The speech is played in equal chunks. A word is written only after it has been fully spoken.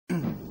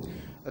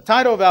The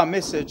title of our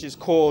message is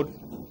called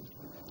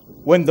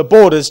When the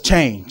Borders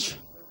Change.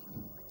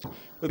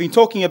 We've been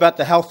talking about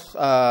the health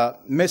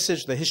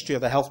message, the history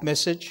of the health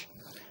message.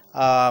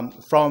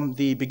 From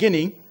the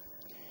beginning,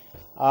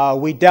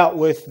 we dealt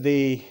with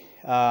the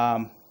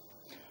time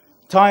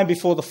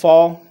before the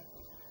fall.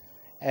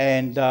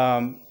 And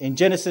in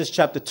Genesis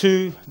chapter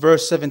 2,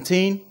 verse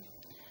 17,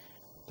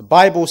 the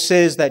Bible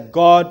says that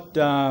God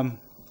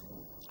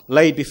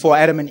laid before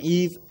Adam and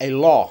Eve a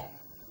law,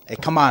 a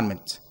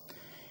commandment.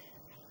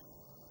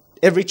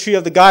 Every tree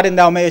of the garden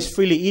thou mayest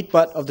freely eat,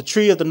 but of the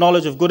tree of the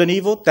knowledge of good and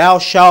evil thou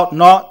shalt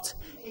not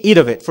eat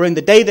of it. For in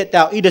the day that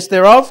thou eatest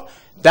thereof,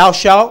 thou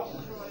shalt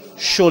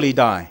surely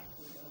die.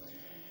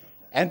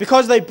 And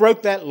because they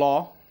broke that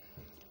law,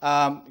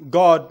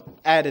 God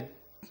added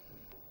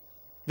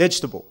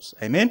vegetables.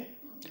 Amen?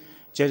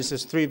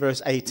 Genesis 3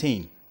 verse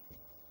 18.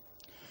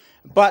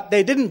 But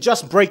they didn't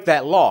just break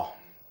that law.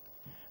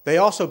 They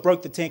also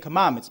broke the Ten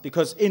Commandments,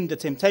 because in the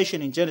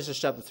temptation in Genesis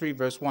chapter 3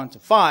 verse 1 to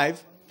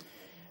 5,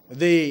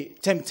 the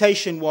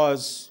temptation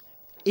was,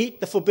 eat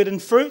the forbidden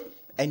fruit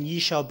and ye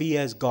shall be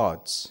as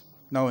gods,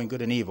 knowing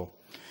good and evil.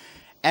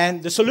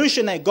 And the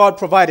solution that God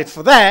provided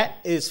for that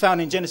is found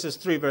in Genesis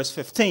 3 verse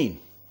 15.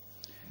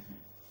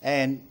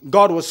 And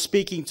God was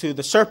speaking to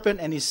the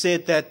serpent, and he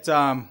said that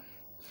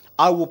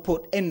I will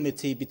put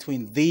enmity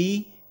between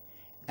thee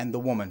and the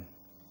woman,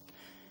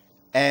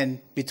 and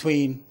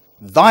between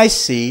thy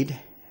seed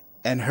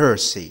and her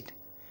seed.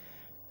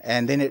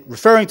 And then it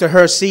referring to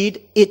her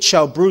seed, it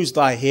shall bruise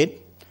thy head,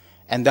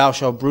 and thou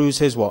shalt bruise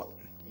his what?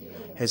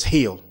 His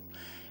heel.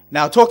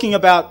 Now, talking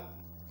about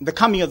the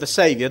coming of the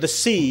Savior, the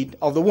seed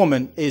of the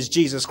woman is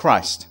Jesus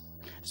Christ.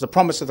 It's the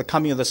promise of the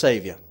coming of the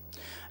Savior.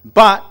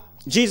 But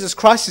Jesus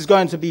Christ is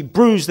going to be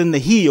bruised in the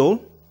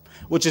heel,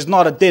 which is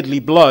not a deadly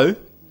blow,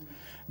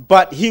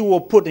 but he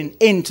will put an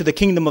end to the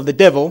kingdom of the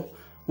devil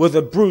with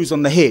a bruise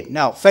on the head.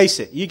 Now, face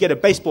it, you get a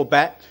baseball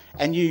bat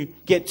and you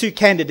get two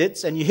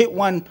candidates and you hit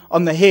one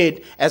on the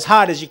head as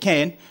hard as you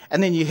can,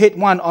 and then you hit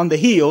one on the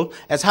heel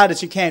as hard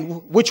as you can.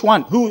 Which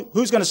one?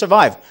 Who's going to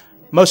survive?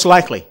 Most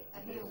likely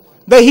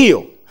the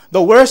heel.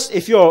 The worst,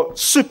 if you're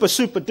super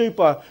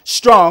duper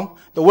strong,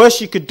 the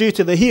worst you could do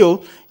to the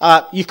heel,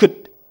 you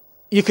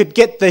could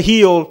get the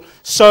heel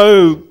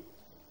so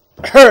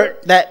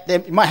hurt that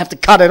you might have to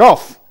cut it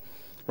off,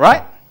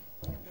 right?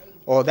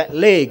 Or that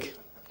leg.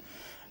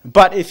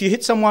 But if you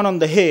hit someone on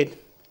the head,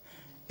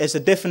 it's a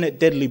definite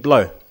deadly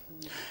blow.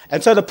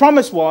 And so the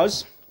promise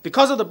was,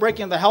 because of the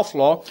breaking of the health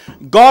law,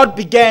 God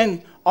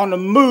began on a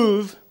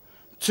move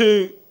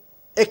to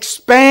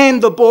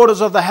expand the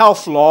borders of the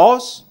health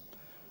laws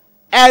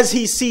as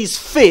he sees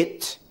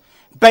fit,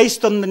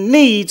 based on the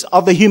needs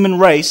of the human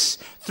race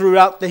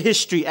throughout the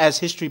history as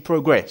history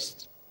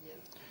progressed.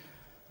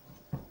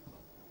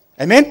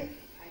 Amen?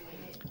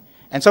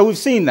 And so we've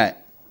seen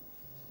that.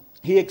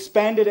 He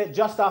expanded it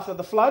just after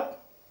the flood.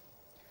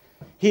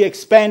 He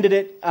expanded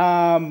it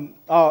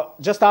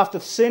just after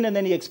sin, and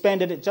then he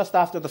expanded it just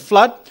after the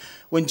flood.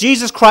 When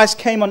Jesus Christ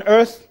came on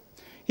earth,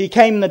 he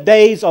came in the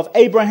days of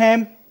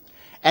Abraham,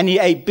 and he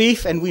ate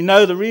beef, and we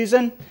know the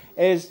reason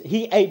is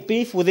he ate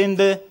beef within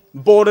the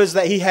borders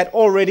that he had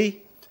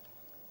already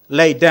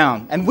laid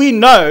down. And we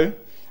know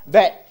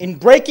that in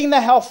breaking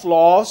the health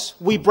laws,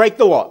 we break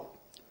the what?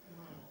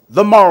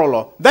 The moral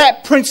law.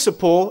 That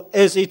principle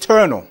is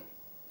eternal.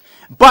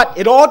 But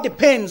it all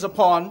depends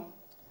upon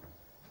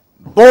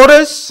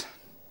borders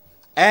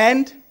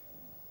and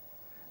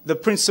the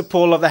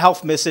principle of the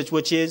health message,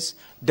 which is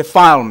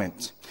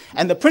defilement.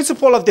 And the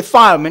principle of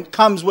defilement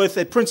comes with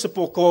a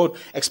principle called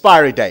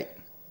expiry date.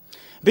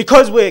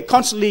 Because we're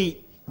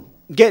constantly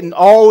getting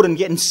old and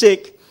getting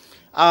sick,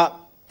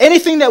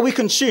 anything that we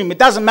consume, it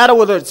doesn't matter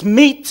whether it's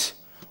meat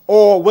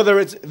or whether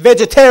it's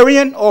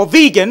vegetarian or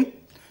vegan,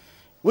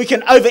 we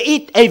can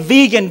overeat a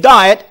vegan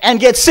diet and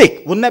get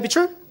sick. Wouldn't that be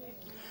true?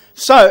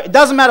 So it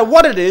doesn't matter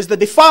what it is, the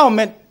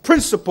defilement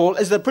principle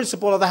is the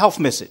principle of the health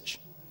message.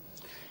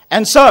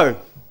 And so,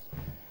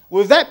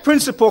 with that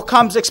principle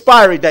comes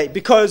expiry date,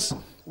 because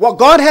what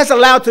God has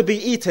allowed to be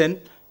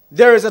eaten,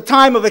 there is a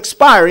time of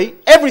expiry.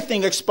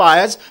 Everything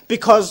expires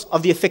because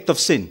of the effect of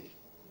sin.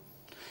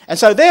 And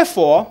so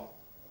therefore,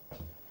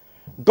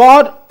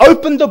 God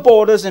opened the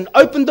borders and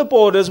opened the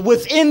borders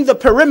within the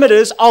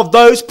perimeters of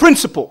those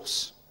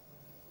principles.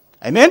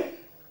 Amen?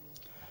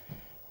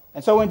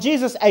 And so when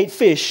Jesus ate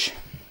fish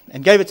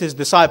and gave it to his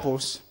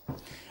disciples,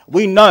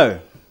 we know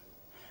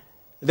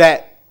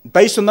that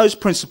based on those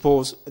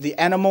principles, the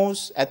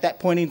animals at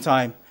that point in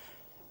time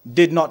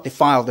did not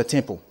defile the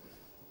temple.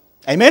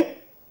 Amen?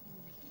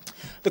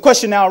 The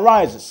question now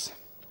arises,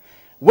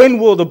 when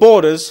will the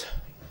borders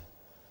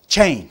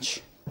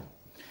change?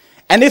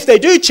 And if they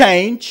do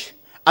change,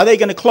 are they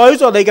going to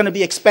close or are they going to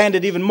be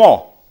expanded even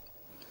more?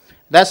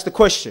 That's the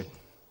question.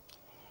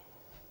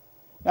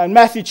 Now in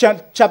Matthew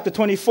chapter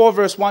 24,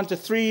 verse 1 to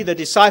 3, the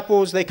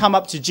disciples, they come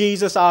up to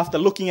Jesus after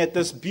looking at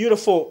this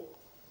beautiful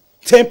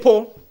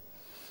temple.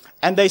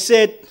 And they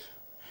said,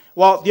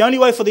 well, the only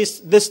way for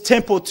this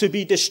temple to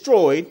be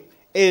destroyed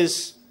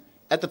is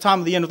at the time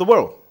of the end of the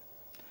world.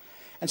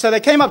 And so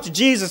they came up to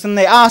Jesus and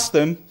they asked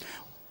him,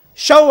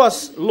 show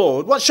us,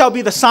 Lord, what shall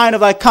be the sign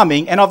of thy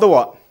coming and of the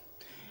what?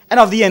 And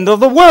of the end of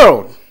the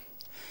world.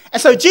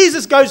 And so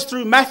Jesus goes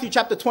through Matthew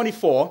chapter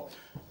 24,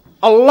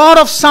 a lot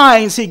of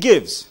signs he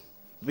gives.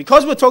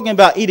 Because we're talking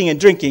about eating and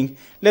drinking,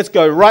 let's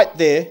go right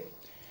there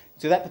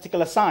to that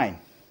particular sign.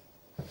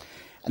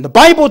 And the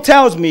Bible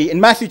tells me in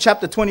Matthew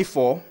chapter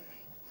 24,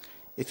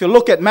 if you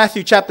look at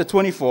Matthew chapter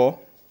 24,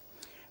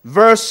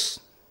 verse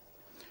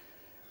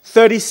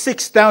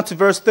 36 down to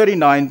verse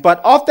 39,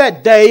 but of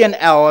that day and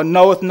hour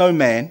knoweth no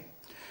man,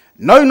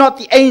 no not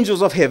the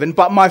angels of heaven,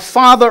 but my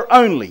Father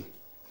only.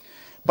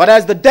 But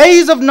as the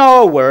days of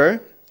Noah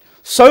were,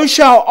 so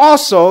shall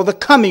also the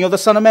coming of the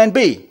Son of Man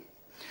be.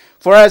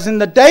 For as in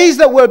the days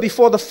that were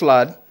before the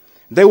flood,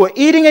 they were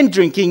eating and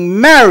drinking,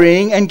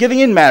 marrying and giving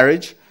in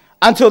marriage,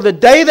 until the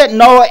day that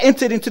Noah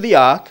entered into the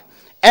ark,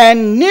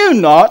 and knew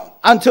not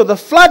until the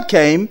flood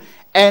came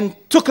and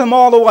took them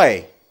all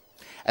away.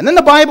 And then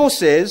the Bible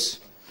says,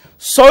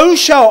 so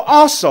shall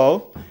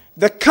also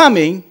the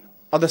coming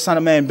of the Son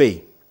of Man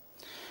be.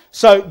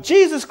 So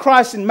Jesus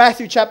Christ in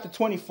Matthew chapter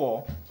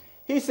 24,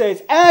 he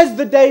says, as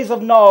the days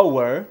of Noah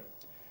were,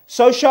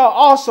 so shall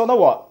also the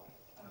what?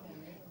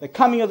 The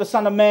coming of the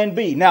Son of Man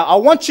be. Now, I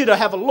want you to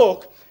have a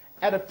look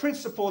at a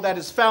principle that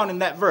is found in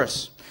that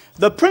verse.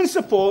 The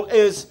principle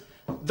is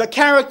the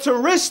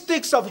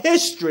characteristics of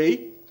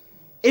history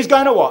is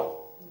going to what?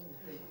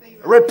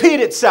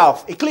 Repeat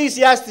itself.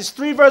 Ecclesiastes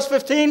 3 verse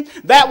 15,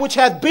 that which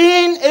hath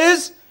been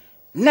is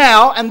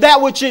now, and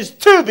that which is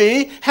to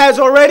be has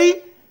already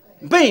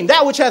been.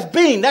 That which hath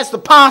been, that's the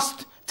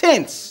past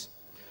tense.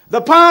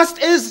 The past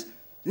is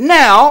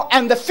now,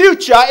 and the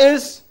future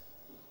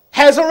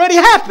has already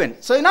happened.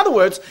 So in other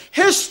words,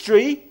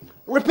 history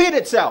repeat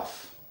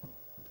itself.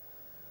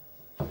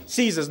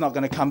 Caesar's not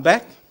going to come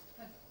back.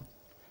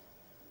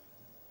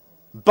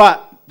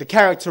 But the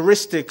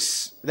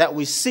characteristics that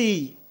we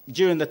see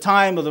during the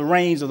time of the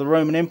reigns of the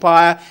Roman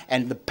Empire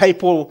and the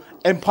Papal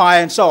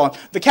Empire and so on,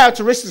 the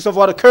characteristics of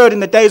what occurred in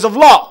the days of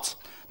Lot,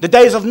 the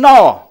days of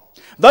Noah,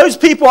 those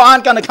people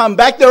aren't going to come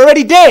back. They're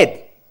already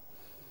dead.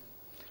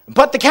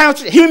 But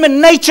the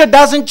human nature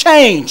doesn't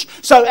change.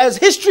 So as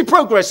history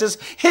progresses,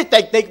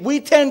 we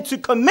tend to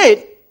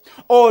commit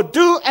or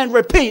do and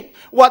repeat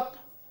what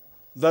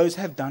those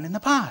have done in the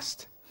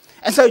past.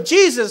 And so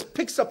Jesus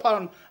picks up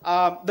on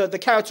the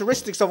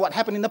characteristics of what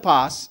happened in the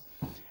past,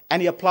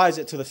 and he applies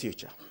it to the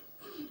future.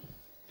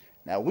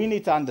 Now, we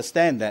need to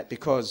understand that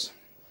because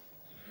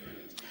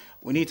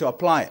we need to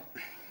apply it.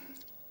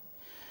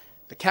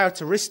 The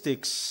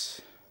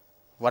characteristics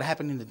of what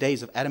happened in the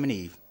days of Adam and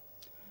Eve,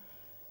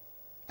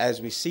 as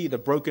we see the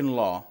broken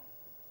law,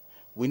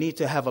 we need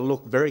to have a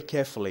look very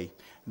carefully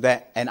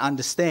and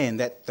understand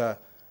that the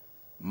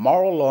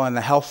moral law and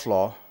the health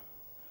law,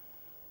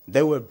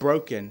 they were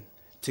broken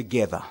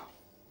together.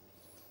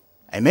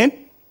 Amen?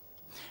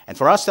 And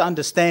for us to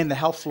understand the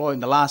health law in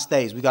the last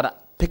days, we've got to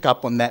pick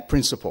up on that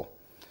principle.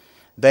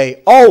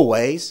 They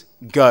always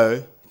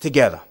go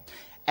together.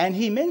 And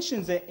he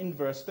mentions it in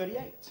verse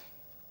 38.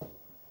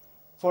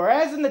 For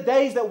as in the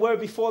days that were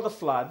before the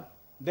flood,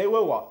 they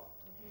were what?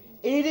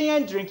 Eating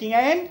and drinking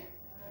and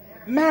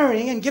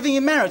marrying and giving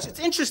in marriage.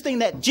 It's interesting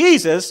that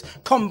Jesus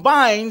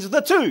combines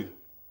the two. Do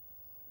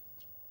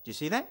you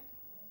see that?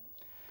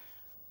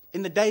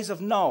 In the days of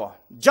Noah,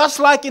 just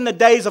like in the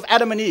days of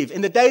Adam and Eve,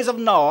 in the days of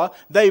Noah,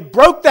 they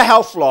broke the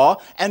health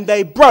law and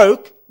they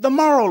broke the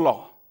moral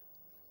law.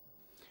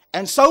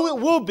 And so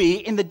it will be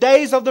in the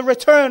days of the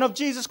return of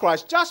Jesus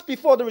Christ, just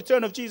before the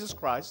return of Jesus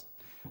Christ,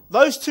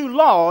 those two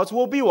laws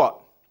will be what?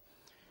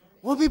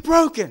 Will be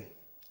broken.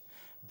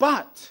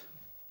 But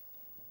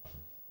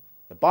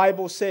the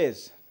Bible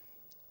says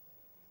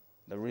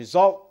the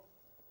result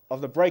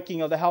of the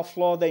breaking of the health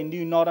law, they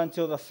knew not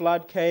until the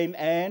flood came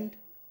and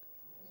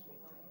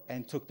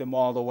took them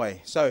all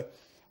away. So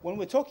when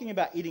we're talking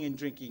about eating and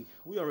drinking,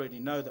 we already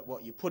know that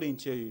what you put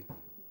into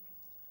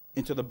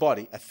the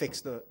body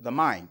affects the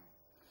mind.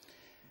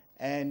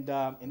 And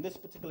in this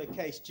particular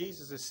case,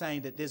 Jesus is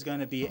saying that there's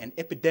going to be an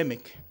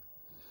epidemic,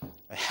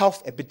 a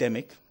health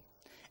epidemic,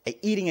 an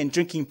eating and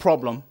drinking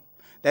problem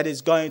that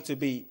is going to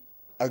be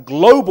a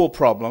global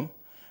problem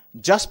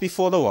just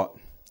before the what?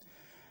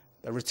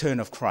 The return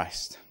of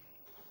Christ.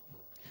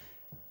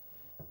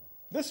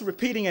 This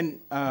repeating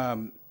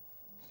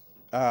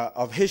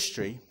of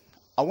history,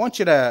 I want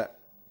you to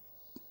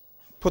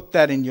put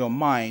that in your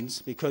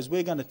minds because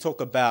we're going to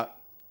talk about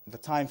the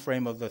time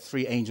frame of the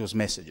three angels'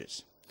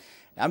 messages.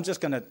 I'm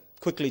just going to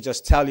quickly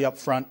just tell you up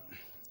front,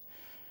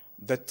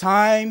 the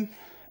time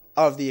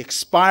of the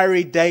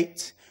expiry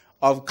date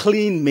of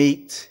clean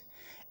meat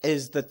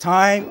is the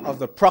time of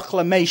the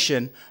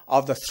proclamation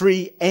of the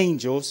three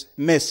angels'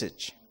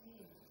 message.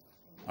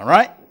 All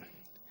right?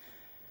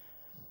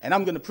 And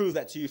I'm going to prove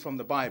that to you from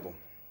the Bible.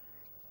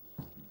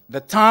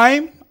 The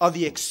time of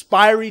the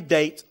expiry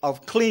date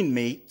of clean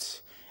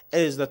meat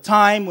is the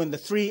time when the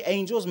three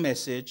angels'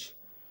 message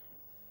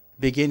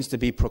begins to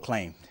be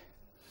proclaimed.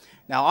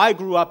 Now, I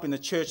grew up in a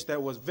church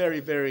that was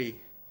very, very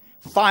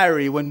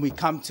fiery when we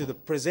come to the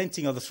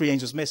presenting of the three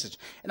angels' message.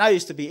 And I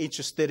used to be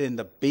interested in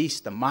the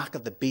beast, the mark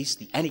of the beast,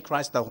 the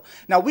Antichrist.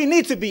 Now, we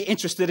need to be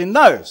interested in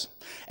those.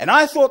 And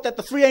I thought that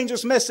the three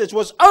angels' message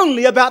was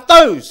only about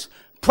those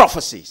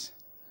prophecies.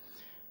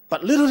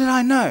 But little did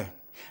I know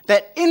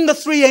that in the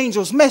three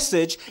angels'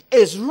 message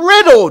is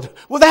riddled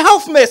with a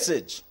health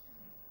message.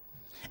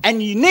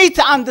 And you need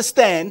to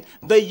understand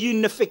the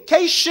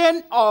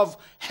unification of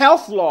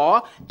health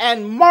law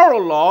and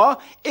moral law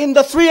in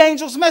the three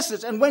angels'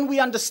 message. And when we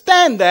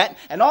understand that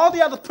and all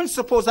the other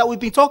principles that we've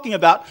been talking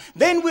about,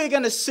 then we're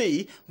going to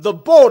see the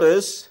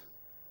borders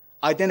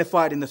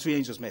identified in the three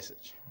angels'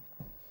 message.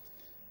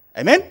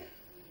 Amen?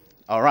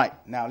 All right,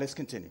 now let's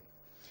continue.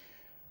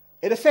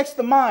 It affects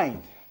the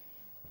mind,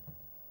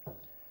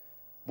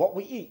 what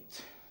we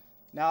eat.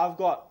 Now I've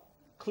got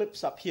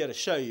clips up here to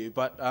show you,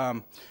 but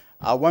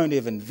I won't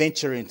even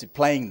venture into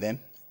playing them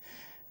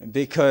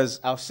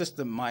because our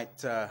system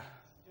might...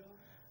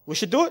 we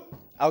should do it?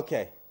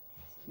 Okay.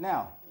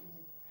 Now,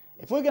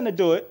 if we're going to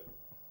do it,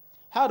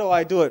 how do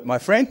I do it, my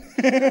friend?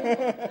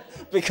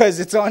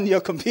 Because it's on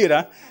your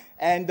computer.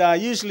 And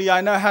usually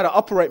I know how to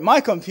operate my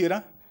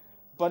computer.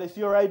 But if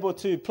you're able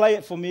to play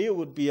it for me, it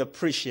would be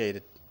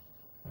appreciated.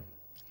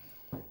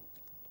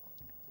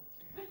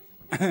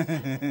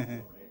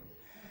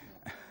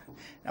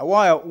 Now,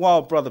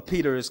 while Brother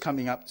Peter is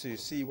coming up to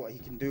see what he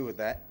can do with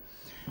that,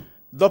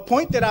 the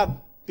point that I've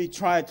been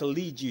trying to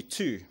lead you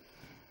to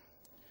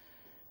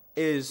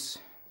is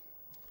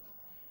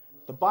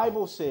the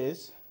Bible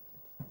says,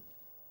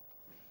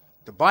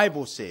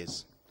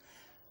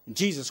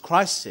 Jesus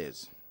Christ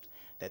says,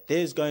 that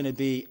there's going to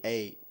be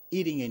a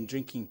eating and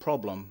drinking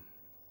problem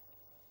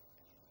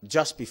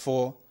just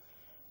before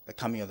the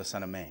coming of the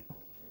Son of Man.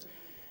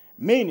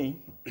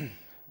 Meaning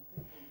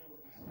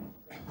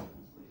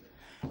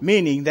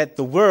that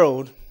the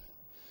world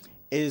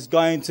is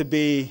going to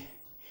be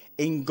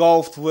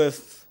engulfed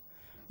with,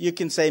 you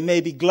can say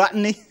maybe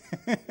gluttony,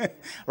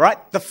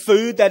 right? The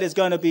food that is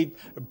going to be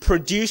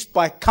produced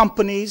by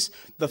companies,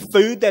 the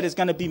food that is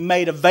going to be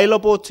made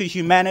available to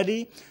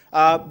humanity,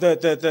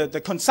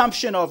 the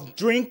consumption of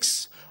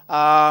drinks,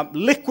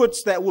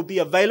 liquids that will be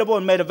available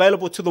and made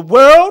available to the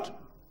world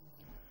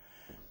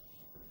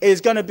is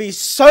going to be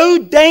so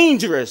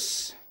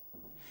dangerous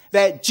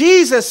that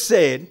Jesus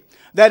said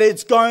that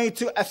it's going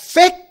to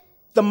affect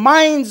the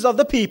minds of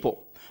the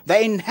people, the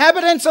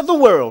inhabitants of the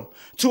world,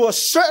 to a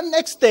certain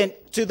extent,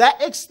 to that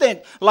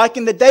extent, like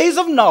in the days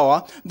of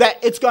Noah,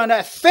 that it's going to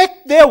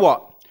affect their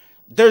what?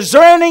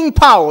 Discerning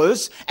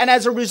powers. And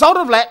as a result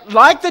of that,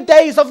 like the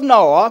days of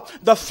Noah,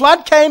 the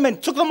flood came and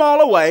took them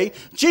all away.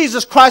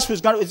 Jesus Christ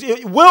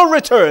will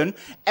return,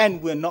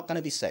 and we're not going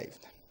to be saved.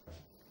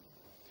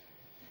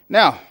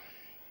 Now,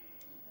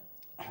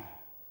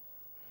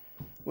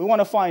 we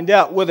want to find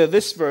out whether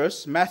this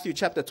verse, Matthew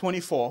chapter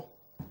 24,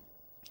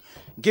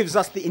 gives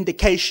us the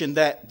indication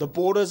that the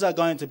borders are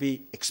going to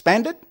be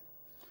expanded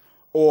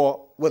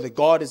or whether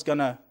God is going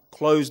to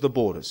close the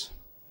borders.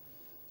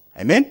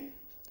 Amen?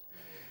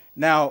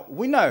 Now,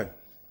 we know,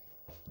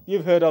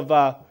 you've heard of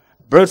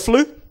bird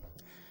flu.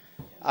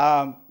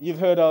 You've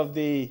heard of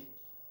the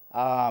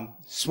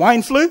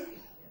swine flu.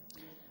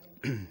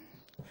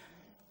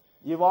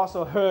 You've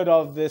also heard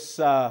of this...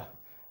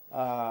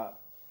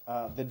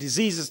 the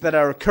diseases that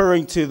are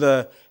occurring to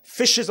the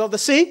fishes of the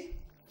sea.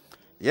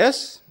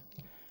 Yes.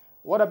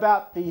 What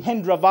about the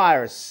Hendra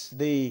virus,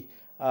 the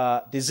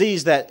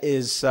disease that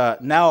is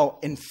now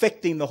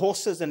infecting the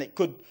horses, and it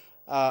could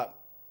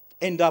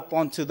end up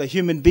onto the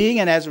human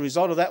being, and as a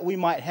result of that, we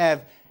might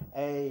have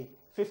a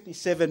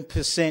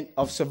 57%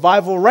 of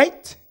survival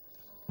rate.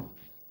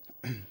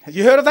 Have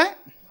you heard of that?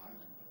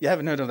 You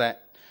haven't heard of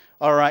that?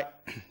 All right.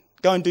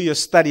 Go and do your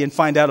study and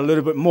find out a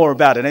little bit more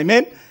about it.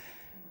 Amen?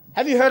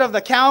 Have you heard of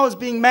the cows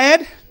being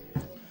mad?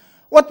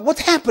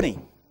 What's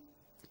happening?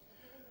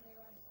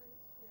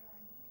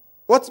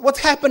 What's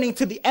happening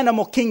to the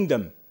animal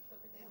kingdom?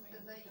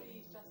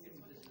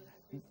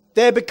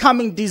 They're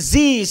becoming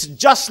diseased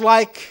just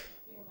like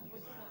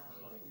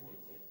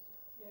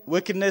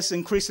wickedness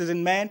increases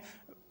in man.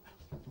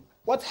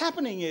 What's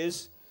happening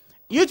is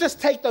you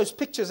just take those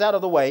pictures out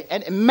of the way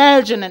and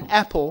imagine an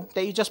apple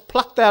that you just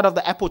plucked out of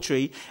the apple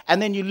tree,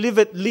 and then you leave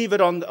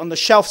it on the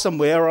shelf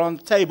somewhere or on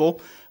the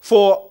table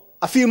for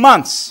a few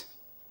months.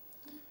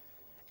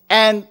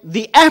 And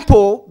the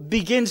apple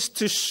begins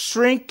to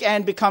shrink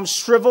and become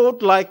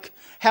shriveled like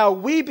how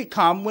we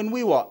become when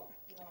we what?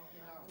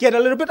 Get a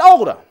little bit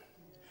older.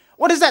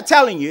 What is that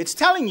telling you? It's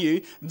telling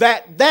you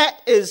that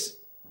that is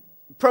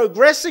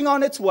progressing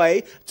on its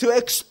way to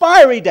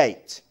expiry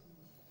date.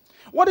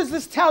 What is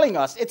this telling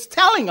us? It's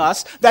telling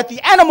us that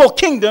the animal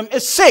kingdom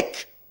is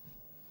sick.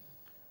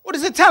 What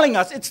is it telling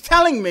us? It's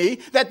telling me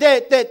that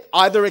they're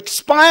either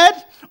expired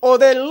or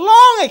they're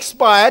long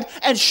expired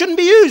and shouldn't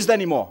be used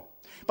anymore.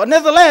 But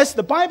nevertheless,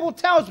 the Bible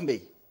tells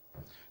me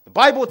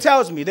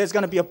there's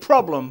going to be a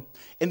problem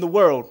in the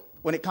world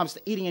when it comes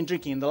to eating and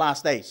drinking in the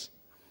last days.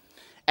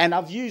 And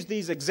I've used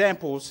these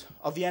examples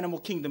of the animal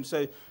kingdom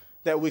so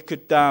that we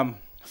could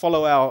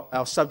follow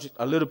our subject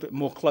a little bit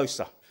more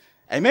closer.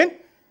 Amen?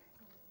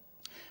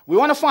 We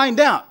want to find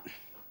out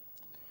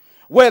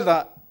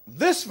whether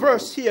this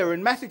verse here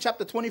in Matthew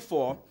chapter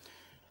 24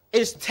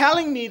 is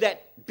telling me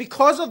that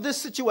because of this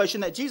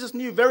situation that Jesus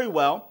knew very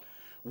well,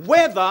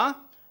 whether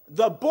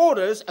the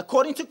borders,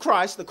 according to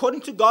Christ,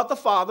 according to God the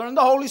Father and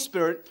the Holy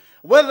Spirit,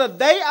 whether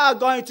they are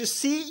going to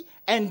see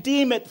and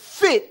deem it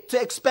fit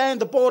to expand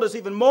the borders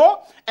even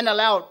more and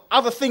allow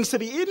other things to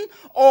be eaten,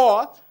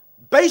 or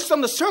based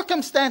on the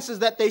circumstances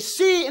that they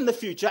see in the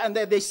future and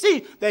that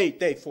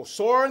they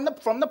foresaw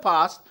from the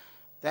past,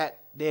 that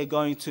they're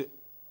going to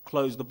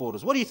close the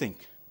borders. What do you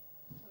think?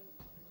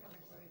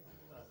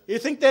 You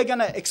think they're going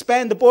to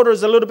expand the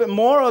borders a little bit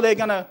more, or they're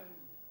going to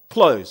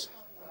close?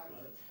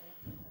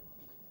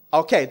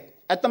 Okay,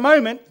 at the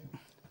moment,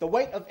 the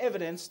weight of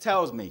evidence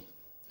tells me,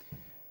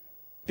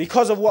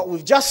 because of what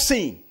we've just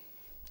seen,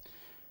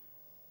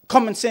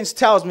 common sense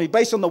tells me,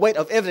 based on the weight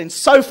of evidence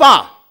so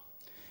far,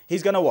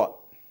 he's going to what?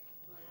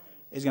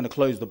 He's going to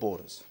close the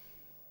borders.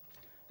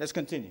 Let's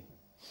continue.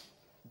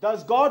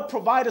 Does God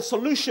provide a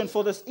solution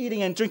for this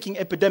eating and drinking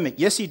epidemic?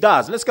 Yes, he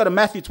does. Let's go to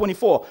Matthew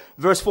 24,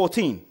 verse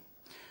 14.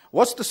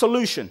 What's the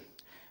solution?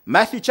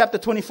 Matthew chapter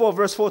 24,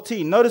 verse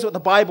 14. Notice what the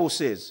Bible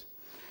says.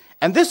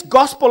 And this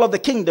gospel of the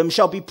kingdom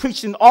shall be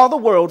preached in all the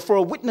world for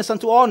a witness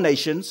unto all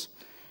nations.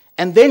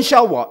 And then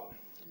shall what?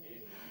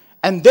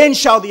 And then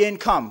shall the end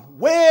come.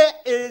 Where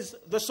is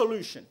the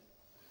solution?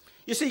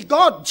 You see,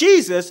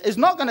 Jesus is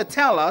not going to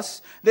tell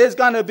us there's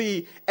going to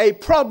be a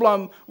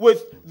problem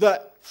with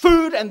the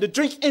food and the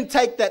drink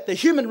intake that the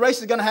human race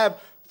is going to have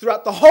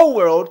throughout the whole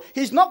world.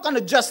 He's not going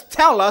to just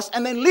tell us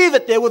and then leave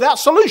it there without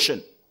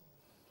solution.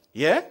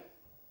 Yeah?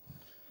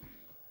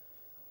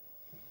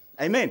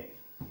 Amen.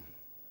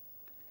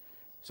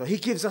 So he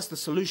gives us the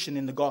solution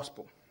in the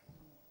gospel.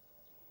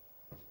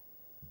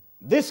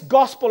 This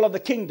gospel of the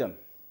kingdom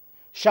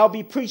shall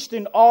be preached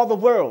in all the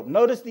world.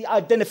 Notice the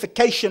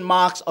identification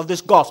marks of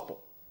this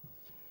gospel.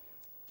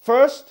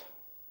 First,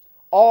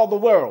 all the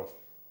world.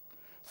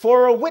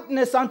 For a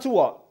witness unto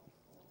what?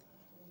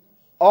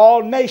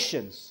 All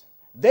nations.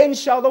 Then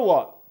shall the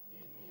what?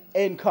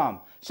 End come.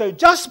 So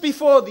just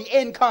before the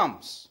end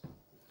comes,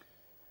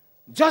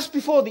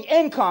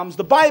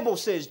 the Bible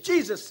says,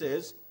 Jesus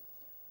says,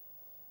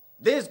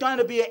 there's going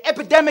to be an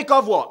epidemic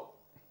of what?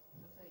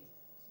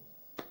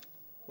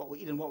 What we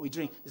eat and what we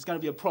drink is going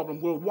to be a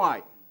problem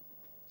worldwide.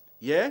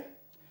 Yeah?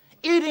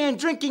 Eating and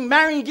drinking,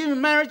 marrying,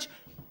 giving marriage,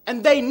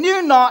 and they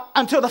knew not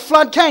until the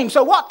flood came.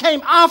 So what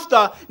came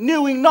after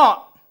knowing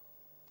not?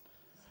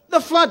 The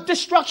flood,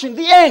 destruction,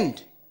 the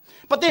end.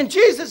 But then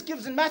Jesus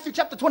gives in Matthew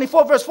chapter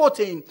 24, verse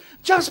 14,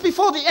 just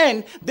before the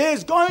end,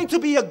 there's going to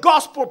be a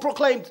gospel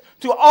proclaimed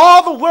to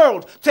all the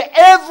world, to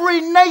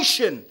every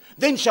nation.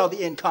 Then shall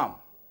the end come.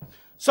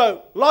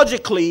 So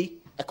logically,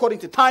 according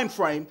to time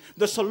frame,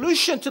 the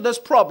solution to this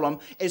problem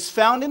is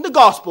found in the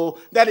gospel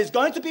that is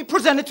going to be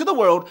presented to the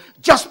world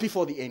just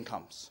before the end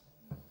comes.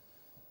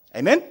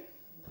 Amen?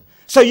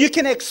 So you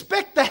can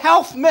expect the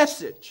health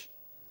message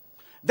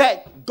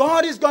that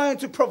God is going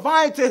to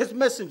provide to his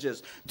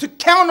messengers to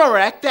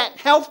counteract that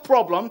health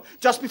problem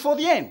just before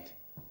the end.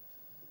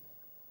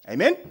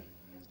 Amen?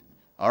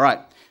 All right.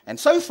 And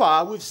so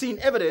far, we've seen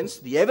evidence,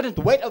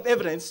 the weight of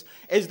evidence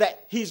is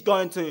that he's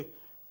going to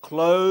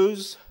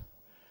close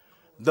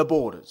the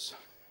borders.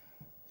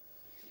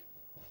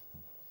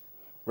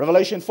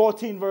 Revelation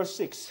 14, verse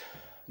 6.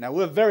 Now,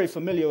 we're very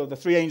familiar with the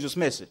three angels'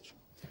 message.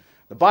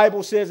 The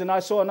Bible says, and I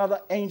saw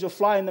another angel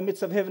fly in the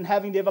midst of heaven,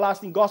 having the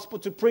everlasting gospel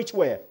to preach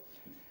where?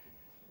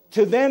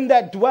 To them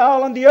that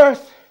dwell on the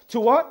earth. To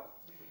what?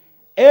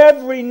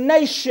 Every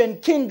nation,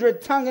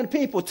 kindred, tongue, and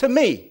people. To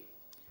me.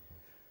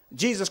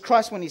 Jesus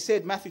Christ, when he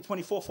said Matthew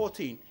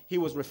 24:14, he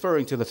was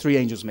referring to the three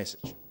angels'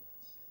 message.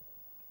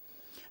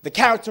 The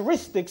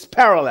characteristics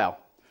parallel.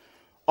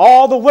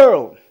 All the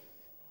world,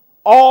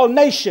 all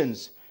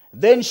nations,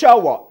 then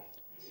shall what?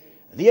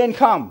 The end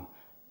come.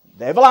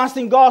 The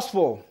everlasting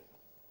gospel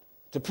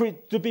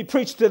to be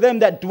preached to them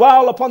that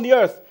dwell upon the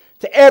earth,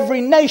 to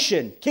every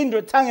nation,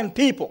 kindred, tongue, and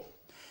people.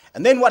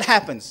 And then what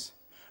happens?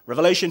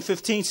 Revelation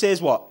 15 says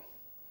what?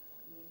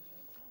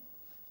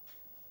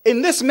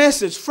 In this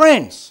message,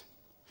 friends,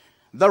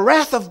 the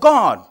wrath of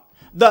God,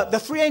 the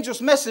three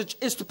angels' message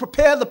is to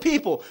prepare the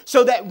people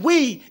so that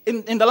we,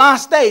 in the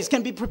last days,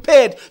 can be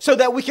prepared so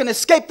that we can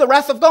escape the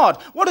wrath of God.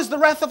 What is the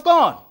wrath of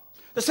God?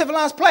 The seven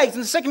last plagues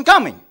and the second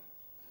coming.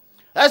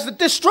 That's the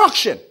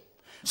destruction.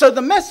 So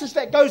the message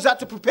that goes out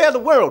to prepare the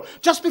world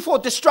just before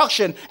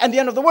destruction and the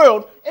end of the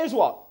world is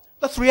what?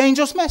 The three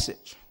angels'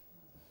 message.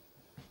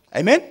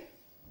 Amen?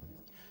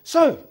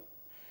 So,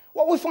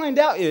 what we find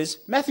out is,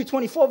 Matthew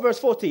 24, verse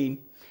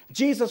 14,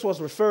 Jesus was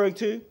referring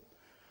to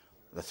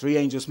the three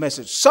angels'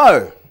 message.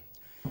 So,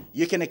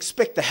 you can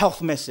expect the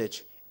health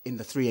message in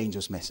the three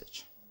angels'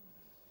 message.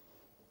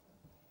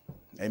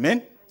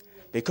 Amen?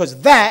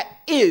 Because that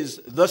is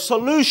the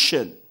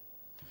solution.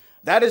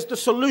 That is the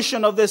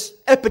solution of this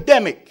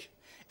epidemic.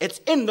 It's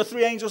in the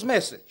three angels'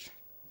 message.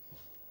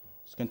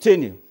 Let's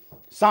continue.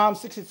 Psalm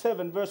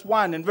 67, verse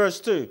 1 and verse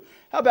 2.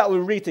 How about we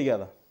read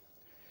together?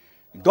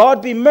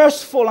 God be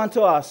merciful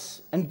unto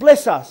us and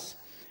bless us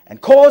and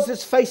cause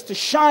his face to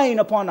shine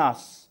upon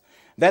us,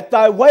 that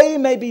thy way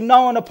may be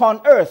known upon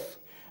earth,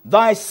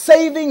 thy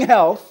saving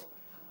health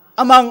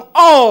among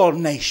all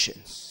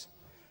nations.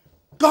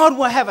 God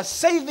will have a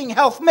saving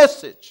health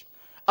message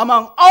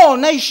among all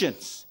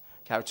nations.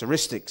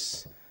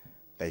 Characteristics,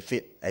 they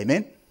fit.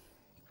 Amen?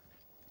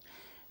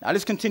 Now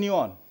let's continue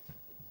on.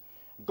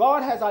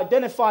 God has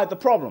identified the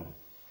problem,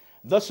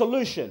 the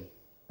solution,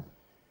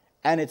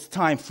 and its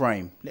time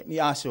frame. Let me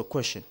ask you a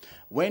question.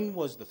 When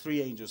was the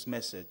three angels'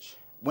 message?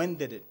 When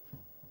did it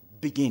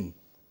begin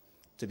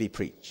to be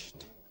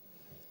preached?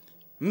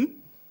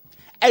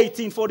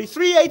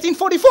 1843,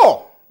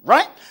 1844,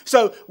 right?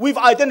 So we've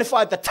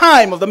identified the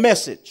time of the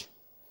message.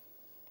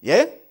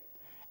 Yeah?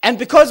 And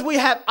because we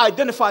have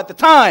identified the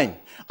time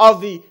of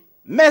the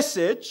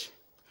message,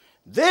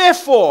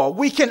 therefore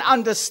we can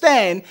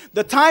understand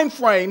the time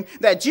frame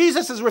that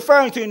Jesus is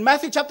referring to in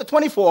Matthew chapter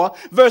 24,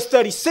 verse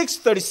 36,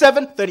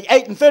 37,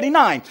 38, and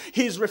 39.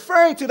 He's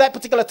referring to that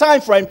particular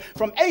time frame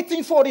from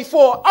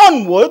 1844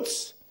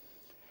 onwards.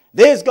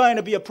 There's going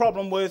to be a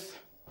problem with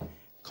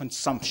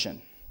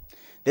consumption.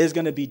 There's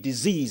going to be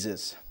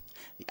diseases.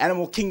 The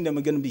animal kingdom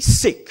are going to be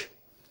sick.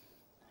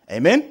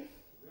 Amen?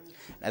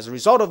 As a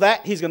result of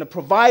that, he's going to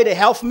provide a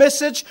health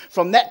message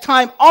from that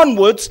time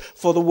onwards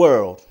for the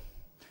world.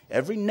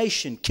 Every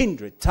nation,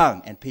 kindred,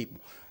 tongue, and people.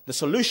 The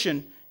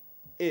solution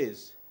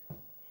is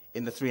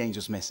in the three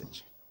angels'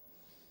 message.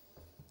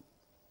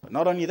 But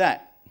not only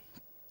that,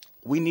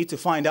 we need to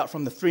find out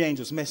from the three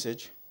angels'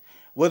 message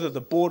whether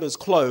the borders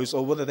close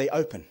or whether they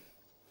open.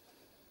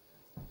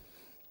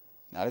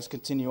 Now let's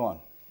continue on.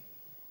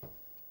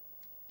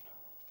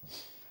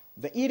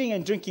 The eating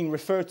and drinking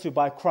referred to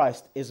by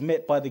Christ is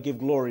met by the give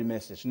glory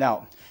message.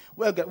 Now,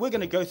 we're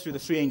going to go through the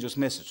three angels'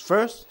 message.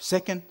 First,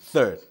 second,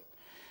 third.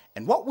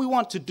 And what we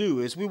want to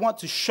do is we want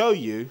to show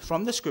you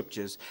from the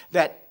scriptures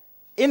that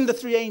in the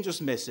three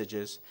angels'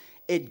 messages,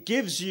 it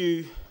gives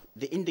you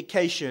the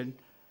indication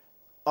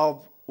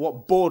of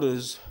what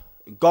borders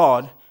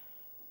God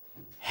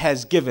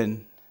has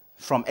given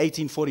from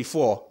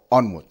 1844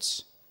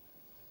 onwards.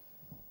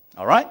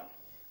 All right?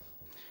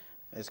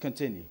 Let's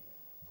continue.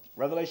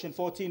 Revelation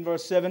 14,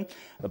 verse 7.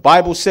 The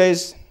Bible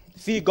says,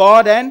 fear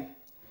God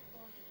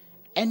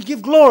and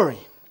give glory.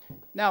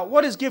 Now,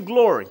 what is give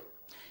glory?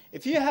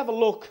 If you have a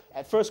look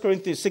at 1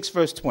 Corinthians 6,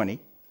 verse 20,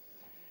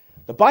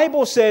 the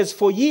Bible says,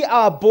 for ye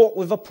are bought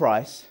with a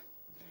price.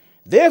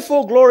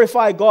 Therefore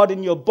glorify God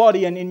in your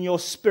body and in your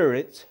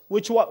spirit,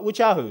 which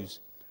are whose?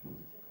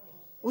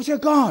 Which are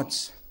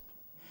God's.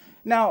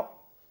 Now,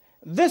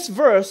 this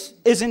verse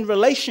is in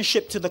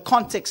relationship to the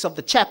context of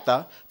the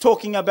chapter,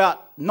 talking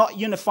about not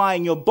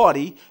unifying your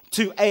body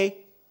to a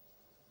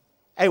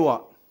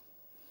what?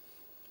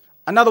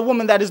 Another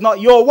woman that is not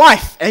your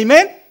wife.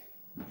 Amen?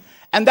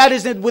 And that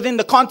is within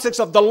the context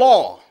of the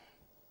law.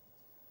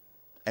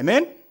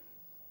 Amen?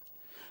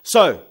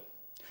 So,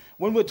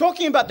 when we're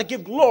talking about the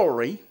give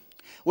glory,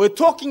 we're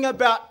talking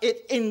about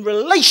it in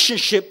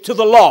relationship to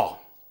the law.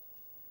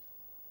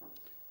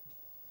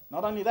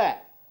 Not only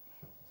that,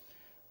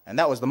 and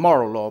that was the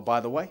moral law, by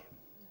the way.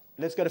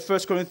 Let's go to 1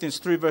 Corinthians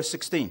 3, verse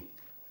 16.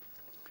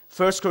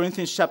 1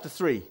 Corinthians chapter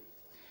 3,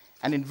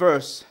 and in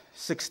verse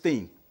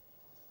 16.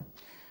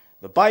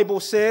 The Bible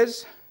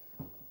says,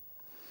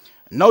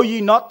 know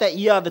ye not that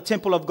ye are the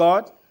temple of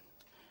God,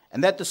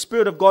 and that the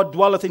Spirit of God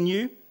dwelleth in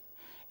you?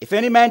 If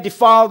any man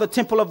defile the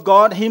temple of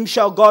God, him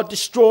shall God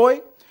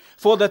destroy.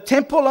 For the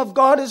temple of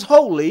God is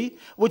holy,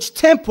 which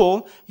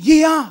temple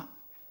ye are.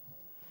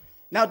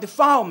 Now,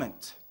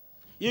 defilement.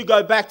 You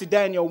go back to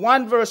Daniel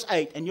 1 verse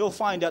 8 and you'll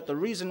find out the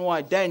reason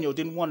why Daniel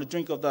didn't want to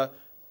drink of the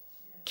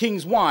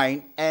king's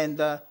wine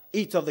and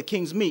eat of the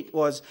king's meat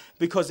was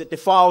because it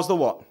defiles the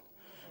what?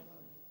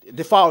 It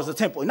defiles the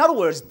temple. In other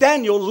words,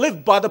 Daniel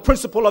lived by the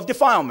principle of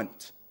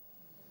defilement.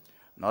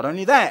 Not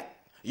only that,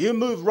 you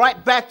move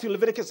right back to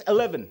Leviticus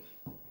 11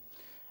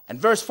 and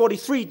verse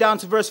 43 down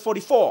to verse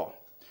 44.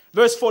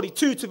 Verse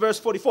 42 to verse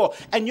 44.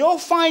 And you'll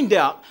find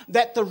out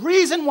that the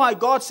reason why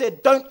God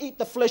said, don't eat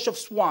the flesh of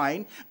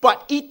swine,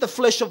 but eat the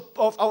flesh of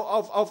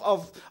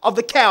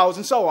the cows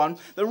and so on.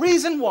 The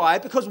reason why,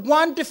 because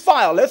one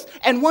defileth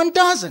and one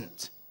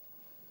doesn't.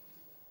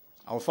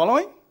 Are we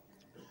following?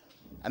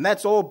 And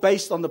that's all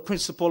based on the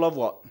principle of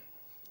what?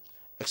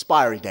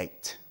 Expiry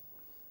date.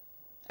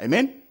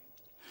 Amen?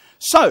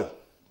 So,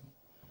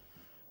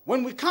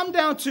 when we come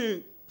down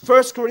to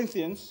 1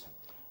 Corinthians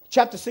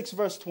chapter 6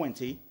 verse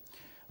 20,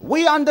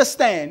 we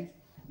understand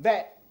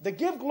that the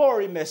give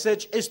glory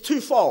message is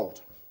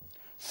twofold.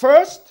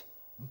 First,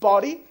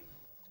 body,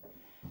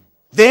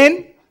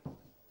 then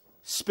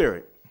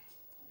spirit.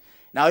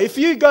 Now, if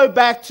you go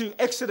back to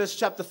Exodus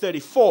chapter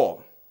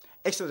 34,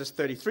 Exodus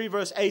 33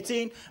 verse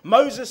 18,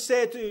 Moses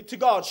said to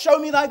God, show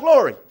me thy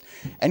glory.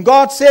 And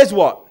God says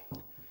what?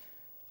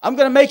 I'm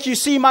going to make you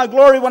see my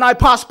glory when I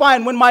pass by.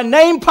 And when my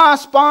name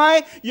pass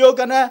by, you're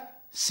going to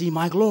see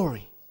my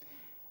glory.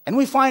 And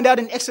we find out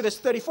in Exodus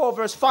 34,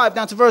 verse 5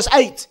 down to verse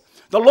 8,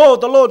 the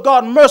Lord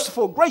God,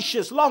 merciful,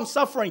 gracious,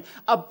 long-suffering,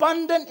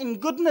 abundant in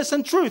goodness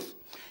and truth,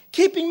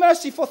 keeping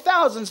mercy for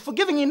thousands,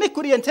 forgiving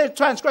iniquity and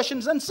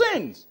transgressions and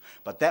sins.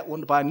 But that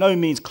will by no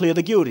means clear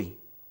the guilty.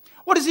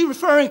 What is he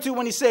referring to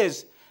when he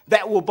says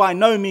that will by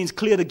no means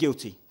clear the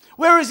guilty?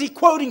 Where is he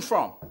quoting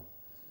from?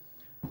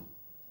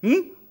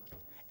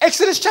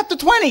 Exodus chapter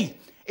 20.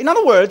 In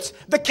other words,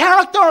 the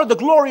character or the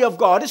glory of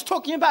God is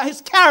talking about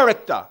his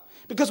character.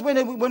 Because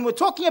when we're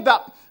talking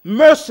about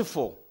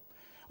merciful,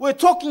 we're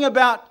talking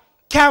about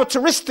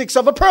characteristics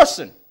of a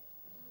person.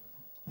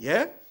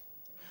 Yeah?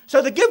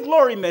 So the give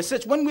glory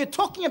message, when we're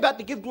talking about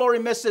the give glory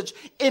message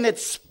in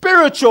its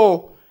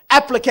spiritual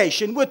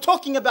application, we're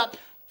talking about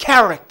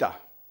character,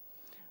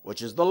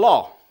 which is the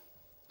law.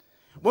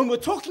 When we're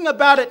talking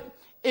about it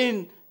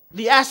in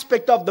the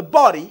aspect of the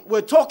body,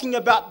 we're talking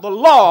about the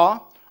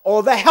law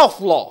or the health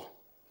law.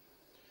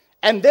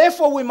 And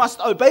therefore we must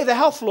obey the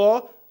health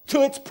law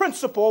to its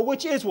principle,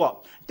 which is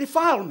what?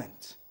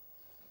 Defilement.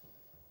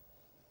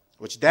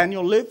 Which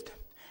Daniel lived,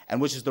 and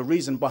which is the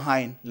reason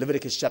behind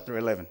Leviticus chapter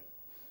 11.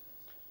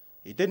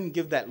 He didn't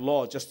give that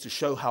law just to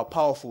show how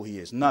powerful he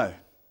is. No.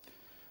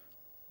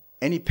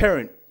 Any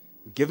parent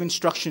give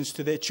instructions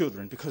to their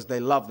children because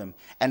they love them.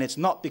 And it's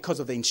not because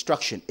of the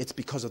instruction. It's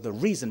because of the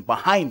reason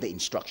behind the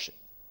instruction.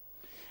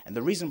 And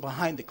the reason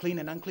behind the clean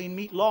and unclean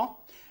meat law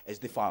is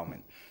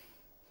defilement.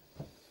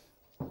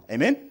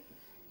 Amen?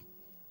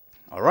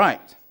 All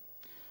right.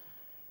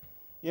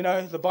 You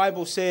know, the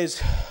Bible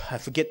says, I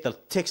forget the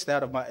text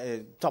out of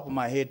my top of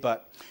my head,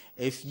 but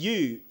if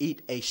you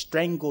eat a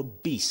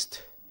strangled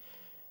beast,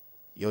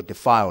 you'll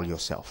defile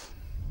yourself.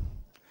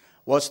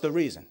 What's the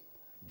reason?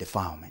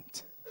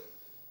 Defilement.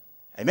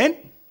 Amen?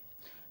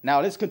 Now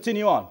let's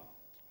continue on.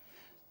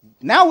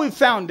 Now we've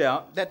found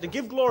out that the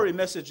give glory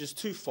message is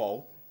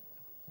twofold.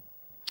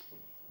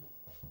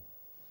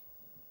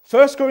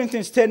 1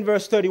 Corinthians 10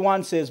 verse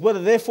 31 says,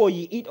 whether therefore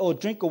ye eat or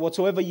drink or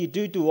whatsoever ye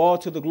do, do all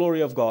to the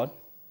glory of God.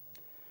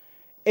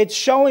 It's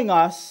showing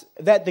us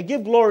that the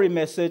give glory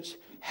message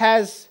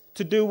has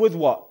to do with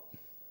what?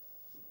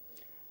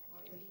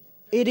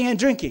 Eating and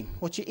drinking.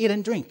 What you eat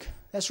and drink.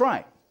 That's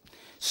right.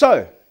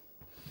 So,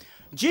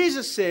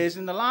 Jesus says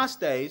in the last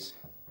days,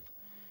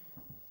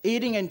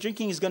 eating and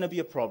drinking is going to be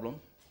a problem.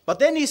 But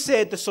then he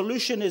said the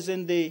solution is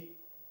in the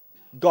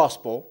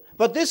gospel.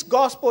 But this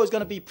gospel is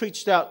going to be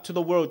preached out to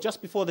the world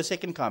just before the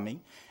second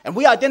coming. And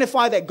we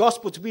identify that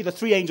gospel to be the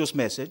three angels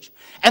message.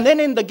 And then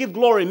in the give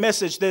glory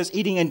message, there's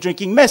eating and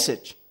drinking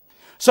message.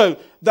 So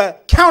the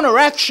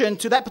counteraction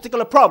to that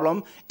particular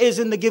problem is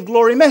in the give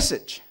glory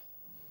message.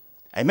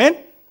 Amen?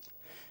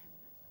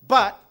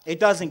 But it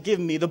doesn't give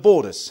me the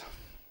borders.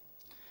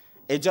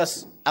 It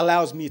just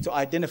allows me to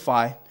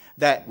identify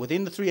that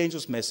within the three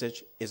angels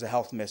message is a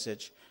health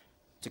message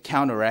to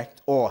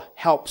counteract or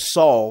help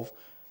solve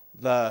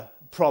the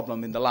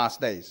problem in the last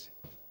days.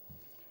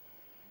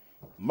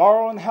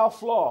 Moral and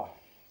health law.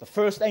 The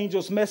first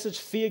angel's message,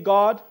 fear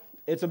God,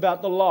 it's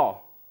about the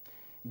law.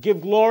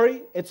 Give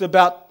glory, it's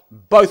about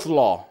both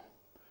law.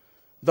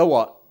 The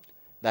what?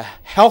 The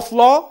health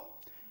law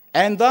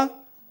and the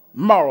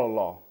moral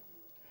law.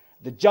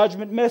 The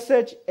judgment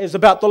message is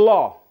about the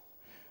law.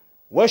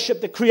 Worship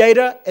the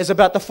Creator is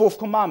about the fourth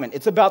commandment.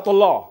 It's about the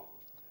law.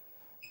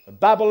 The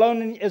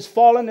Babylonian is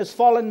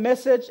fallen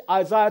message.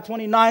 Isaiah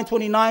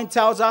 29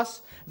 tells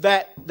us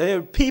that there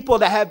are people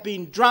that have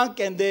been drunk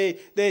and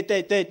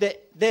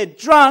they're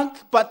drunk,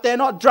 but they're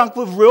not drunk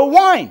with real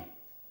wine.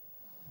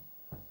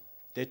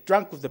 They're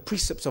drunk with the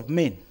precepts of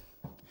men.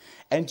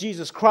 And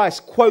Jesus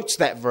Christ quotes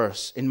that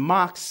verse in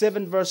Mark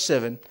 7 verse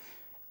 7,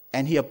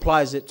 and he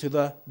applies it to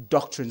the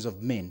doctrines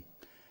of men,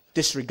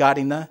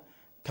 disregarding the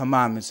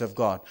commandments of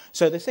God.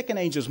 So the second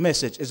angel's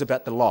message is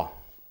about the law.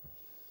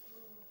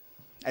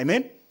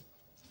 Amen?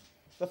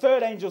 The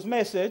third angel's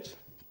message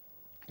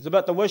is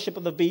about the worship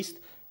of the beast,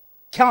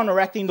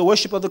 counteracting the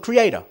worship of the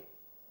Creator.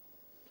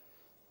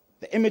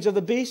 The image of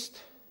the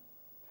beast,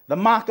 the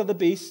mark of the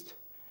beast.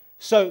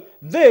 So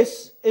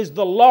this is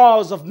the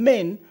laws of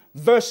men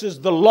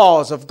versus the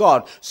laws of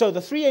God. So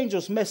the three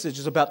angels' message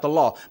is about the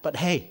law. But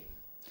hey,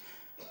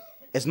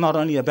 it's not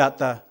only about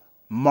the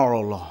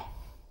moral law.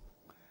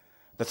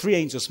 The three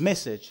angels'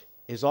 message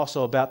is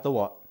also about the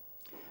what?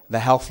 The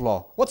health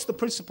law. What's the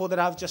principle that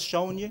I've just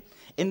shown you?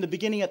 In the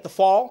beginning at the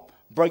fall,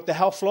 break the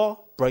health law,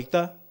 break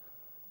the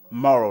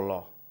moral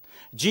law.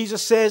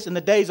 Jesus says in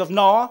the days of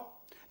Noah,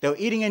 they were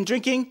eating and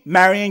drinking,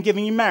 marrying and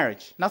giving in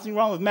marriage. Nothing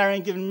wrong with marrying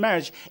and giving in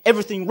marriage.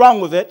 Everything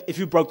wrong with it if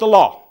you broke the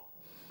law.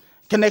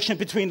 Connection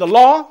between the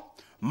law,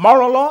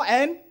 moral law,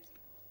 and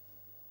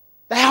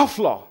the health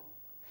law.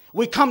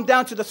 We come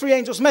down to the three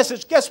angels'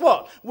 message. Guess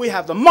what? We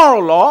have the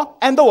moral law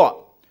and the what?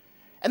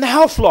 And the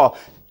health law.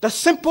 The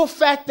simple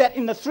fact that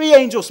in the three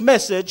angels'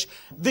 message,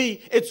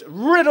 it's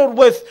riddled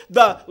with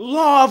the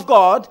law of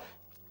God,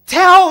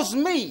 tells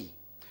me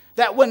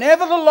that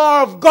whenever the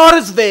law of God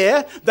is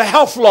there, the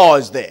health law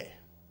is there.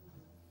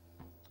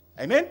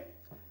 Amen?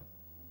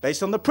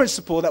 Based on the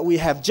principle that we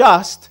have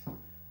just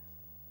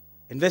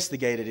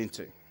investigated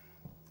into.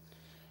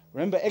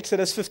 Remember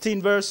Exodus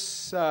 15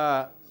 verse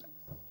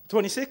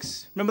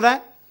 26? Remember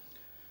that?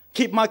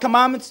 Keep my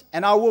commandments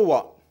and I will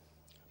what?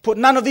 put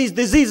none of these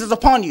diseases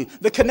upon you.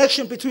 The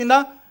connection between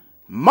the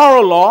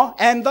moral law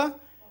and the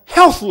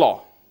health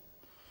law.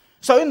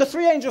 So in the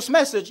three angels'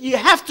 message, you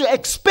have to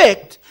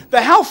expect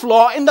the health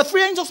law in the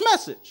three angels'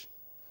 message.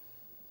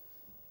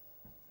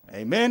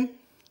 Amen?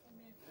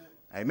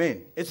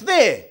 Amen. It's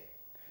there.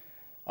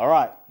 All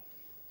right.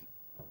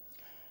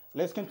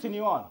 Let's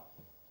continue on.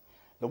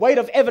 The weight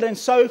of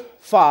evidence so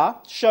far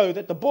show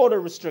that the border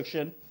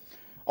restriction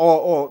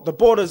or the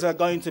borders are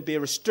going to be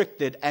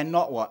restricted and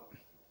not what?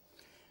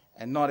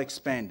 And not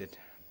expanded.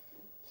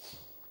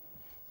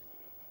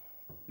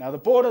 Now the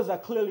borders are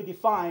clearly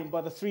defined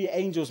by the three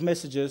angels'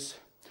 messages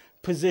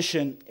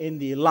position in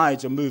the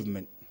Elijah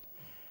movement.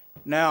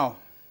 Now,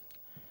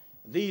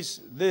 this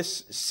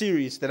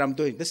series that I'm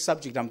doing, this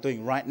subject I'm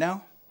doing right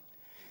now,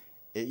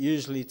 it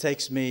usually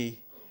takes me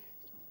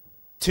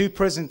 2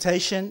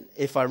 presentations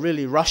if I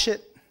really rush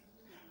it,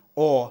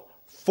 or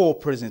 4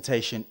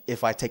 presentations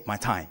if I take my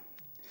time.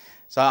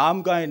 So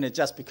I'm going to,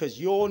 just because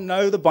you all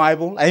know the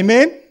Bible,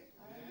 amen?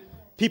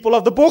 People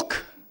of the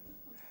book,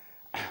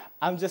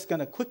 I'm just going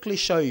to quickly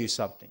show you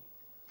something.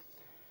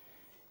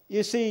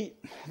 You see,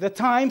 the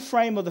time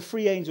frame of the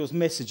three angels'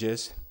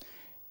 messages,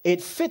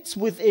 it fits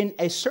within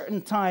a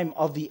certain time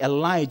of the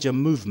Elijah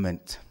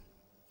movement.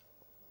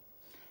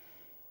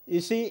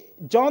 You see,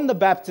 John the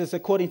Baptist,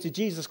 according to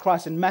Jesus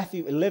Christ in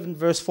Matthew 11,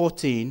 verse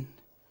 14,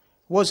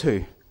 was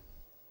who?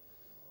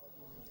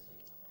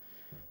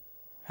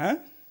 Huh?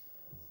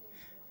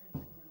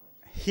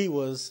 He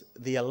was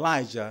the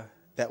Elijah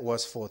that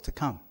was for to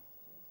come.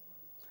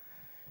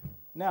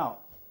 Now,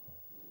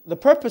 the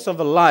purpose of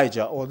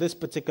Elijah, or this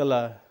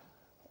particular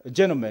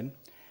gentleman,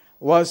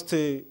 was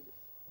to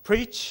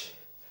preach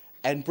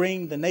and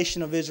bring the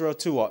nation of Israel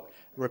to what?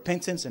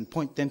 Repentance, and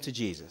point them to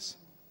Jesus.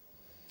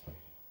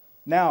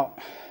 Now,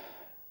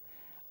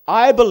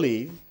 I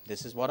believe,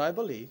 this is what I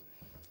believe.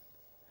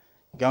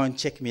 Go and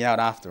check me out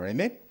after,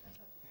 amen?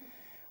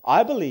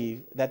 I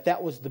believe that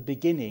that was the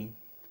beginning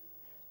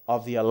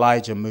of the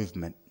Elijah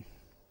movement.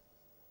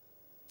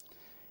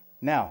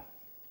 Now,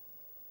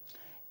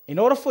 in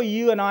order for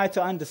you and I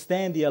to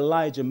understand the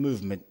Elijah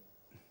movement,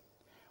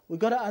 we've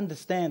got to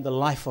understand the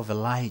life of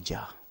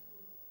Elijah.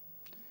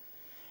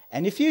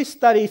 And if you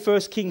study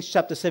 1 Kings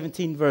chapter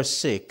 17, verse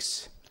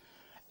 6,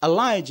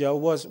 Elijah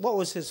what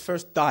was his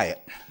first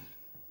diet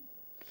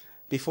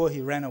before he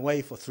ran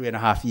away for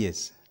 3.5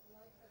 years?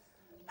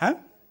 Huh?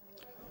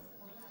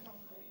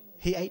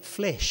 He ate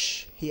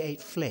flesh. He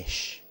ate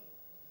flesh.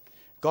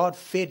 God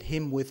fed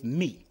him with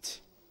meat.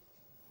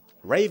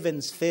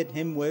 Ravens fed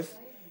him with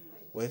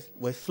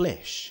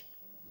flesh.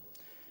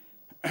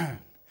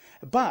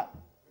 But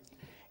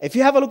if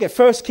you have a look at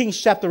 1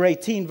 Kings chapter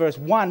 18, verse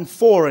 1,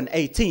 4, and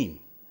 18,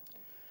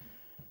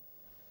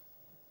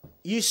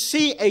 you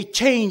see a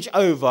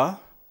changeover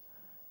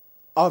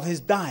of his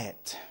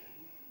diet.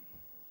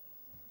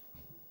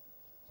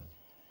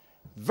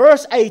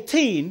 Verse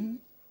 18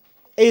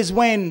 is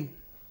when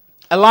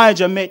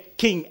Elijah met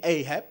King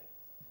Ahab.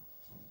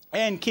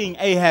 And King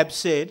Ahab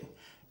said,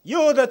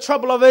 "You're the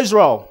trouble of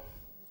Israel."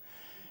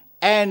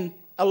 And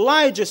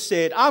Elijah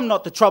said, "I'm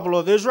not the trouble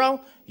of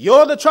Israel.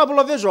 You're the trouble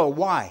of Israel."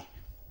 Why?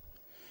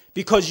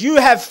 Because you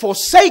have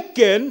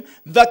forsaken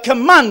the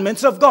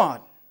commandments of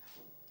God.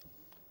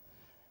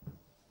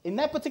 In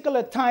that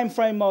particular time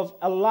frame of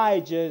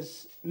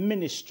Elijah's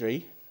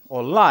ministry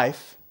or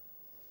life,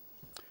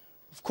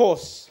 of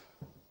course,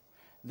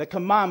 the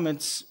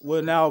commandments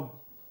were now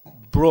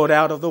brought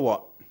out of the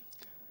what?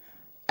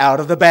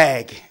 Out of the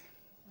bag.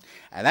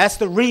 And that's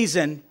the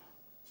reason,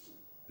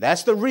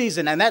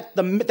 and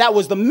that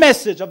was the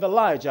message of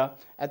Elijah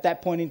at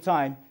that point in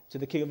time to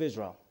the king of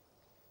Israel.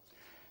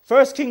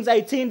 1 Kings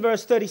 18,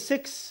 verse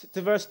 36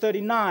 to verse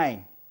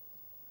 39.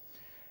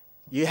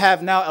 You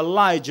have now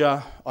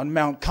Elijah on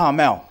Mount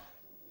Carmel.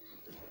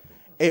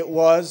 It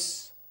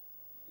was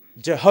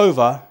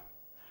Jehovah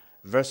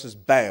versus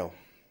Baal.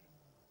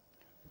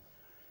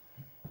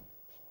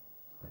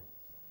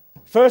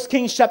 1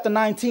 Kings chapter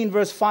 19,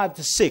 verse 5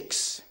 to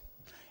 6.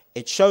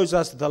 It shows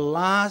us the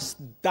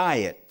last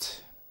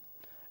diet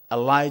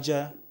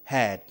Elijah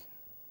had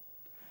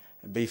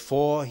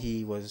before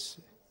he was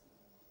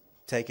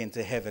taken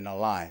to heaven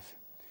alive.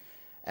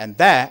 And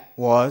that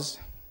was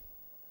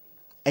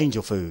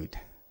angel food.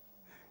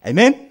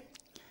 Amen?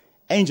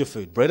 Angel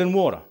food, bread and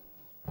water.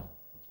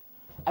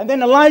 And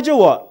then Elijah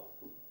what?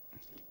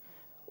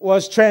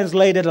 Was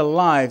translated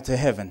alive to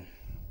heaven.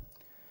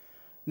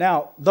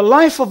 Now, the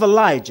life of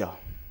Elijah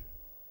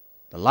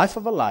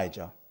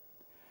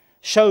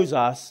shows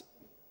us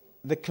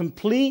the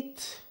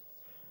complete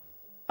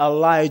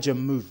Elijah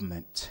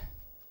movement.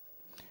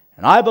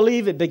 And I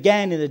believe it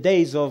began in the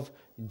days of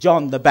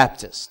John the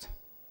Baptist.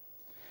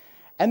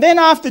 And then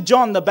after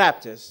John the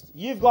Baptist,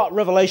 you've got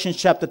Revelation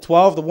chapter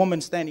 12, the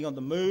woman standing on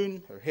the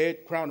moon, her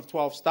head crowned of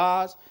 12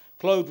 stars,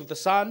 clothed with the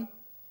sun,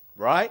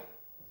 right?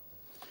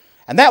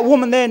 And that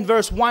woman then,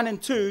 verse 1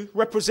 and 2,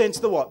 represents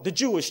the what? The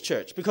Jewish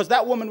church, because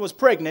that woman was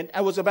pregnant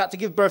and was about to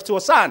give birth to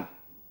a son.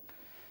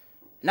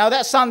 Now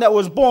that son that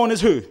was born is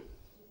who?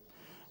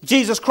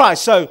 Jesus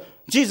Christ. So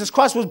Jesus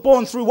Christ was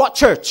born through what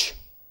church?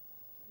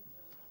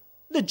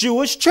 the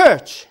Jewish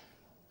church.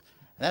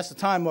 And that's the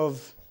time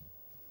of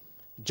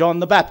John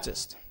the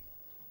Baptist.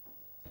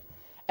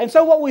 And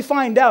so what we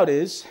find out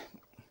is,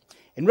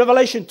 in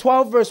Revelation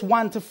 12, verse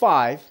 1 to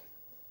 5,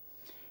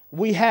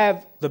 we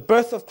have the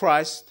birth of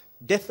Christ,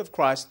 death of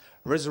Christ,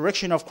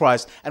 resurrection of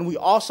Christ, and we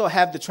also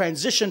have the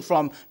transition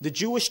from the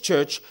Jewish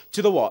church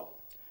to the what?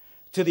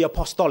 To the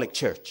apostolic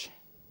church.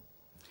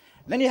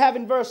 Then you have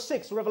in verse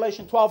 6,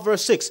 Revelation 12,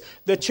 verse 6,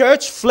 the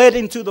church fled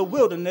into the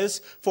wilderness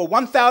for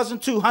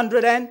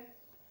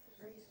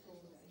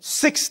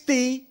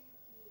 1,260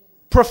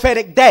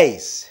 prophetic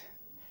days,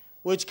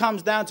 which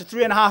comes down to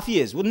 3.5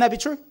 years. Wouldn't that be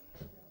true?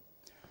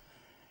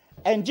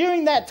 And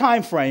during that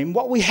time frame,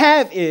 what we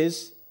have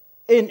is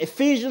in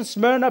Ephesians,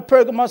 Smyrna,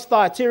 Pergamos,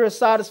 Thyatira,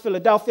 Sardis,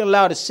 Philadelphia, and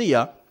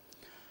Laodicea.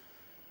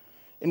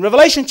 In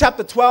Revelation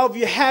chapter 12,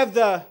 you have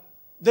the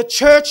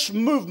church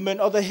movement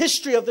or the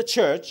history of the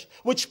church,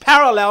 which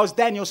parallels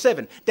Daniel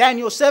 7.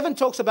 Daniel 7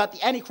 talks about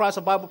the Antichrist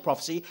of Bible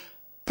prophecy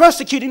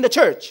persecuting the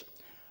church.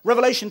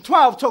 Revelation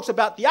 12 talks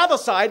about the other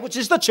side, which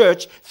is the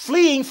church,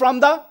 fleeing from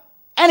the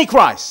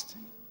Antichrist.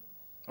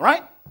 All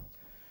right?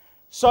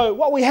 So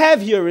what we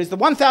have here is the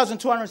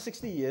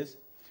 1,260 years.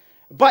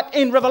 But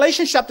in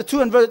Revelation chapter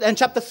 2 and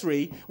chapter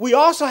 3, we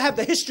also have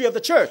the history of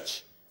the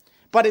church,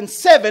 but in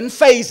 7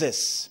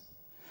 phases.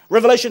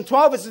 Revelation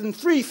 12 is in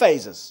 3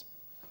 phases.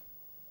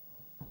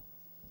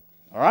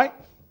 All right?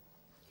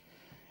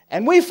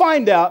 And we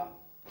find out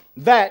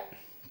that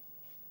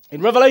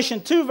in Revelation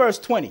 2, verse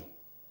 20,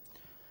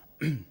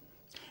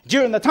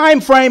 during the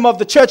time frame of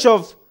the church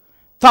of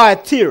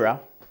Thyatira,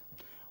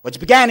 which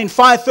began in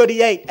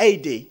 538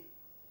 AD,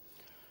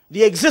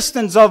 the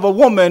existence of a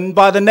woman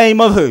by the name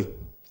of who?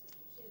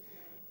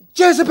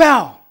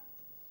 Jezebel.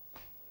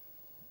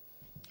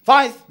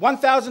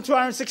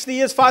 1,260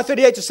 years,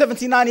 538 to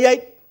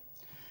 1798.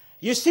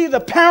 You see the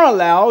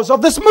parallels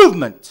of this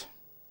movement.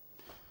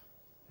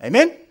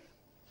 Amen?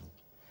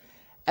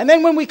 And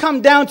then when we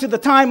come down to the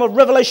time of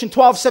Revelation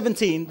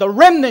 12:17, the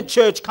remnant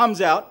church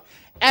comes out,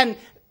 and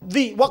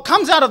what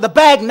comes out of the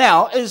bag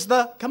now is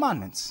the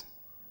commandments.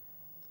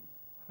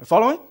 You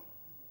following?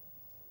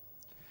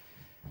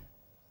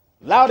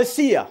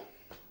 Laodicea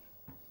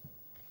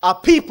are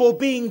people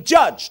being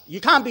judged. You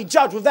can't be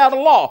judged without a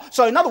law.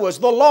 So in other words,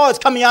 the law is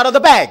coming out of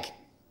the bag.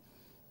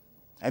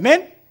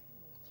 Amen?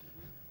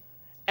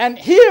 And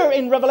here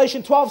in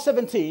Revelation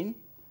 12:17,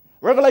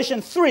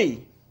 Revelation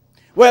 3,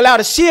 where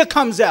Laodicea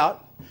comes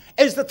out,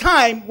 is the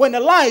time when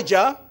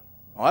Elijah,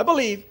 I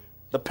believe,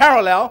 the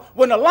parallel,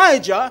 when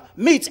Elijah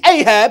meets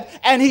Ahab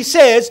and he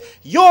says,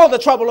 you're the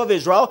trouble of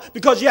Israel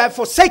because you have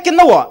forsaken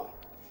the what?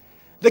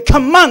 The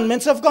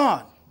commandments of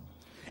God.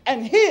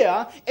 And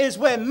here is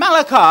where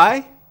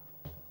Malachi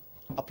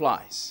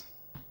applies.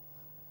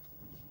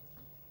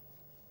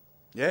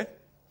 Yeah? You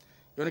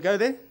want to go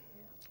there?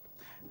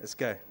 Let's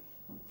go.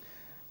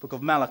 Book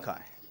of Malachi.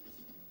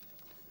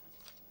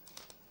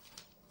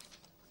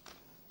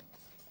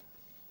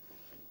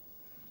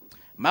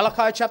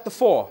 Malachi chapter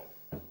 4.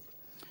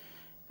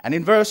 And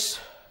in verse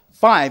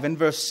 5 and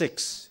verse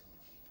 6.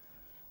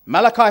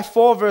 Malachi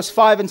 4 verse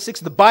 5 and 6,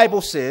 the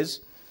Bible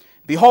says,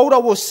 behold, I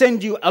will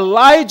send you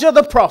Elijah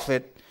the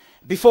prophet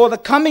before the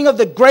coming of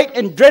the great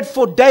and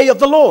dreadful day of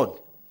the Lord.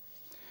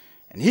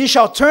 And he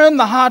shall turn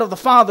the heart of the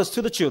fathers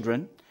to the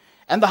children,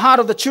 and the heart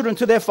of the children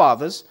to their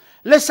fathers,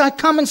 lest I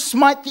come and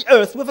smite the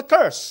earth with a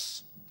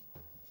curse.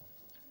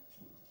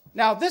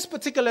 Now, this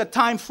particular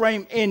time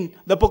frame in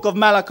the book of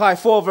Malachi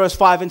 4, verse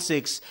 5 and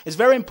 6 is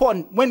very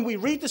important. When we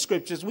read the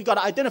scriptures, we've got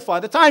to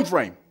identify the time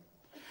frame.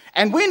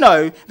 And we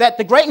know that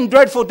the great and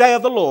dreadful day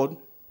of the Lord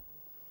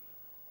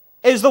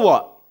is the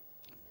what?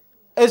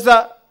 Is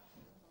the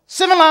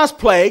 7 last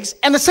plagues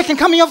and the second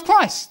coming of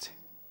Christ.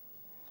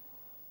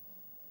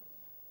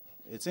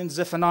 It's in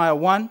Zephaniah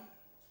 1,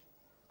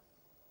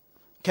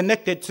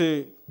 connected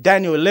to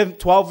Daniel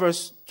 12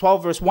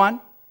 verse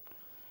 1,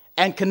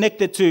 and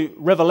connected to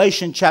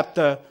Revelation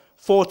chapter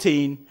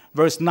 14,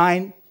 verse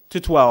 9 to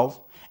 12,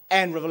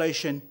 and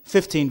Revelation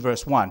 15,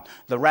 verse 1,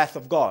 the wrath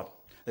of God,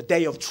 the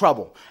day of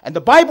trouble. And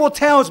the Bible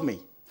tells me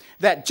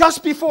that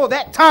just before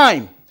that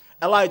time,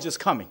 Elijah's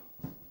coming.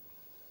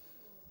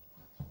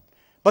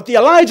 But the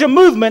Elijah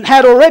movement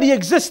had already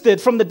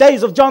existed from the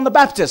days of John the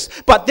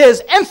Baptist. But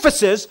there's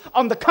emphasis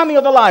on the coming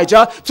of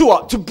Elijah to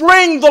what? To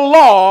bring the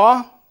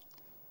law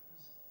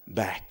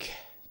back.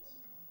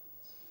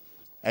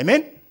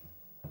 Amen?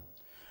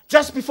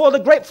 Just before the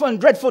great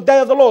and dreadful day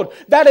of the Lord.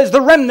 That is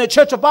the remnant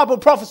church of Bible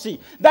prophecy.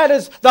 That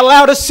is the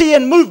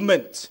Laodicean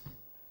movement.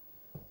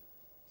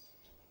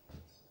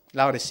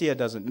 Laodicea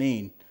doesn't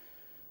mean,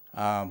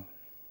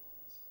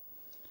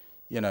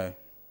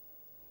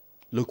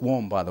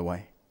 lukewarm, by the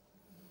way.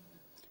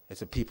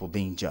 It's a people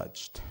being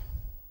judged.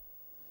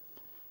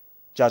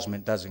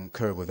 Judgment doesn't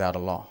occur without a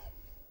law.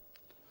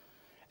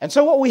 And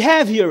so what we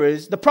have here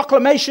is the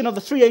proclamation of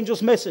the 3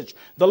 angels' message.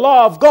 The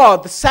law of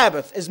God, the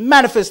Sabbath, is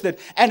manifested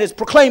and is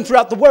proclaimed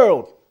throughout the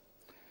world.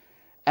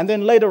 And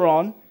then later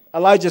on,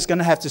 Elijah's going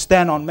to have to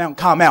stand on Mount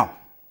Carmel.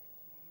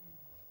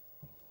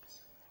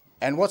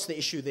 And what's the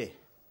issue there?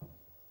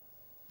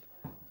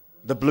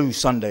 the Blue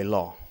Sunday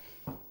law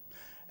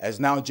as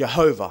now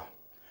Jehovah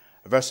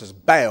versus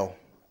Baal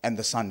and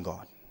the sun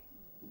god.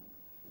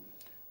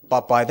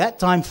 But by that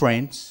time,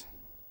 friends,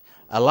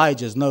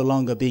 Elijah is no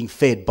longer being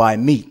fed by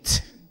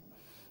meat.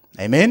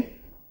 Amen?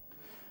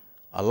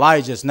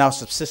 Elijah is now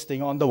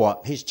subsisting on the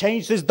what? He's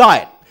changed his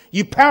diet.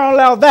 You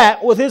parallel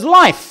that with his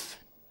life.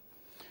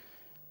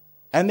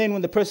 And then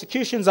when the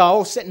persecutions are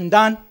all said and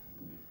done,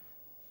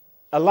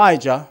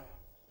 Elijah,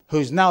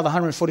 who's now the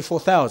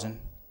 144,000,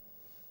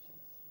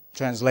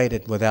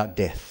 translated without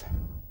death.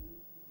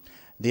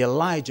 The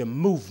Elijah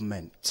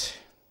movement,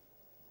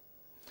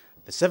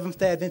 the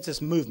Seventh-day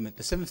Adventist movement,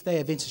 the Seventh-day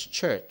Adventist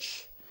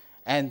church,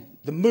 and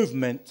the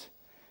movement,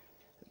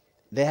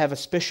 they have a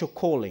special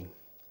calling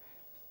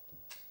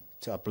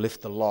to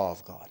uplift the law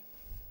of God.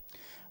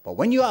 But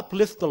when you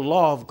uplift the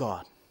law of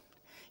God,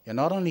 you're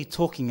not only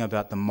talking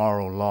about the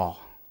moral law,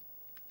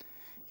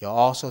 you're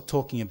also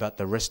talking about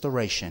the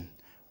restoration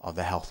of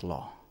the health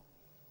law.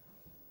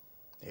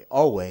 They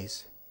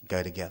always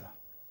go together.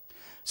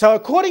 So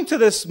according to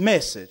this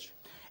message,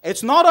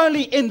 it's not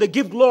only in the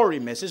give glory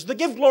message. The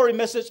give glory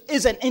message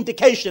is an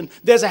indication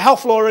there's a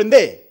health law in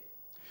there.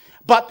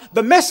 But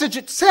the message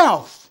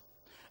itself,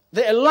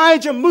 the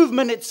Elijah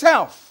movement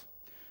itself,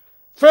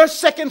 first,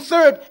 second,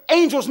 third,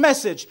 angel's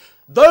message,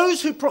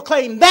 those who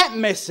proclaim that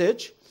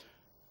message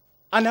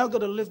are now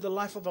going to live the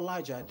life of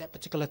Elijah at that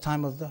particular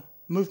time of the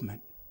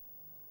movement.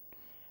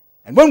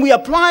 And when we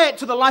apply it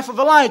to the life of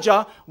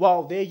Elijah,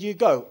 well, there you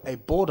go. A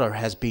border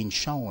has been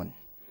shown.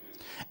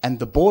 And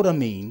the border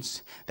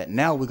means that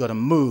now we've got to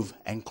move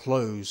and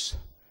close.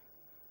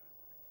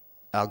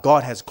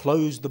 God has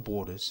closed the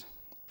borders.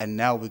 And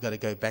now we've got to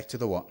go back to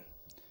the what?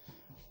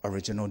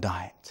 Original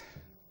diet.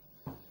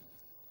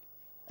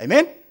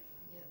 Amen?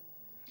 Yeah.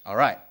 All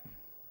right.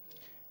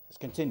 Let's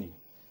continue.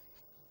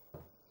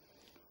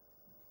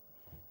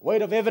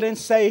 Weight of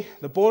evidence say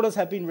the borders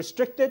have been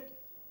restricted.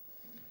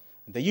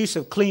 The use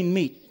of clean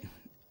meat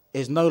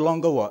is no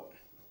longer what?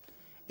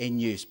 In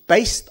use.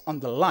 Based on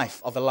the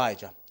life of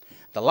Elijah.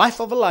 The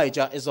life of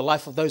Elijah is the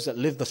life of those that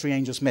live the three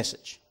angels'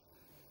 message.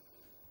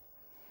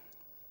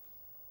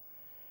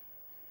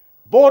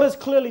 Borders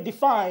clearly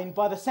defined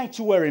by the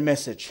sanctuary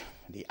message.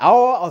 The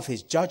hour of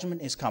his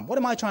judgment is come. What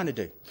am I trying to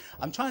do?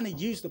 I'm trying to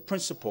use the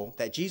principle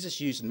that Jesus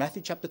used in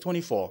Matthew chapter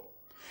 24.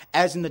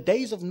 As in the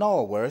days of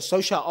Noah were, so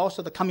shall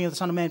also the coming of the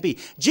Son of Man be.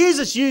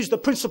 Jesus used the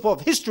principle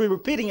of history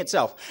repeating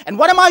itself. And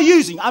what am I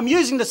using? I'm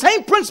using the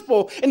same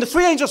principle in the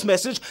three angels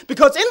message,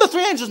 because in the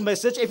three angels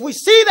message, if we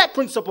see that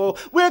principle,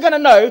 we're going to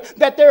know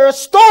that there are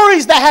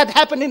stories that had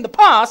happened in the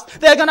past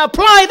that are going to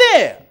apply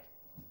there.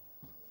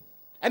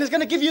 And it's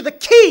going to give you the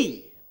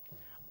key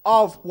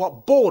of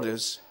what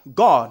borders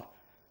God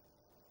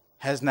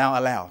has now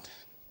allowed.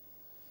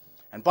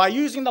 And by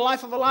using the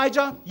life of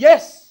Elijah,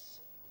 yes,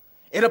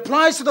 it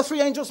applies to the three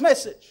angels'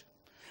 message.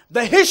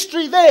 The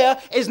history there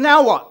is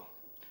now what?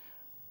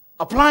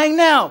 Applying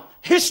now.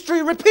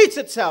 History repeats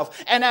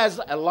itself. And as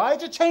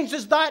Elijah changed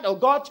his diet, or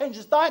God changed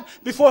his diet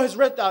before his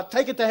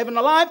taken to heaven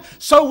alive,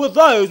 so will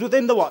those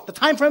within the what? The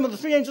time frame of the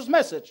three angels'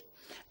 message.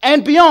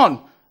 And beyond,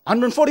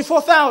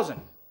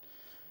 144,000.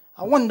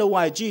 I wonder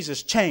why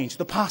Jesus changed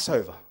the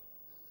Passover.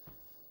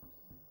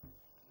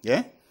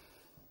 Yeah?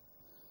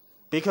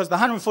 Because the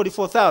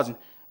 144,000...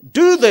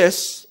 do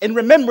this in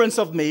remembrance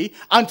of me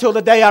until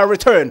the day I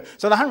return.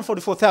 So the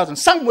 144,000,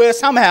 somewhere,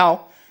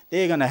 somehow,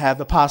 they're going to have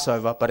the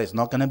Passover, but it's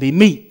not going to be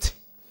meat.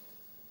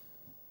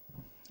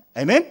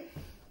 Amen?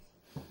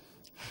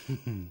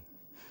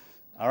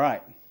 All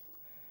right.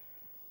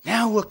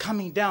 Now we're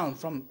coming down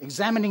from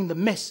examining the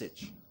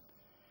message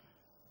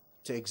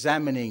to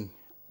examining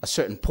a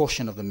certain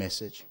portion of the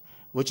message,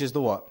 which is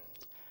the what?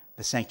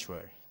 The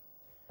sanctuary.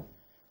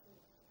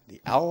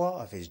 The hour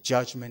of his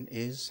judgment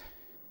is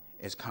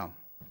come.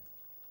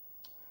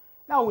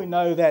 Now we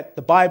know that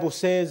the Bible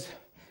says,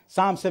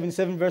 Psalm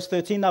 77 verse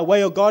 13, the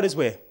way of God is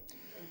where?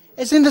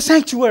 It's in the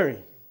sanctuary.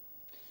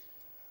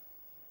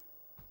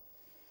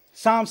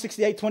 Psalm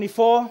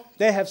 68:24,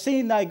 they have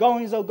seen thy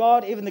goings, O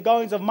God, even the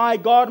goings of my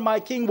God,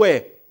 my King,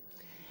 where?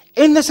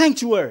 In the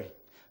sanctuary.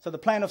 So the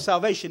plan of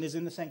salvation is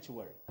in the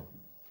sanctuary.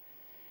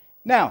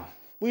 Now,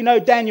 we know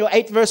Daniel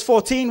 8 verse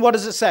 14, what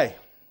does it say?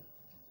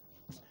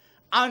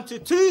 Unto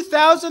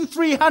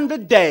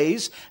 2,300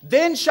 days,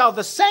 then shall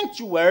the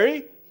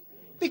sanctuary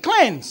be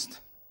cleansed.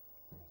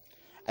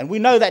 And we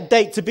know that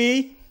date to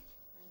be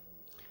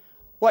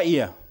what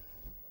year?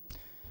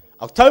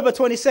 October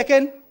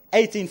 22nd,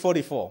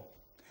 1844.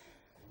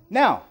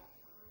 Now,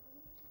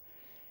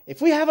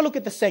 if we have a look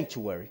at the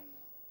sanctuary,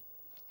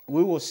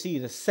 we will see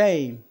the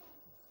same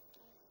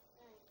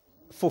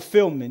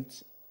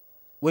fulfillment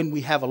when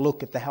we have a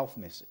look at the health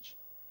message.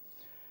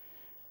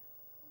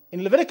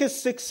 In Leviticus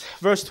 6,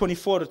 verse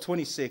 24 to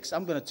 26,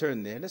 I'm going to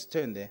turn there. Let's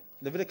turn there.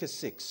 Leviticus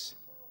 6.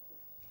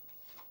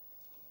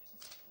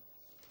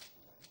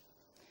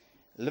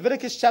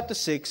 Leviticus chapter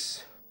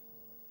 6,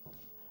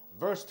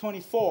 verse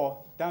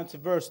 24 down to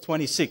verse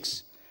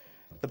 26.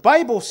 The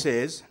Bible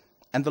says,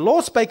 and the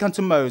Lord spake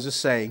unto Moses,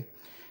 saying,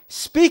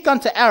 speak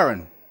unto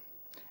Aaron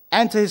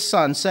and to his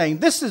son, saying,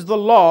 this is the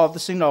law of the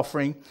sin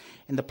offering.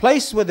 In the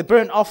place where the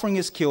burnt offering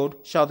is killed,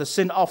 shall the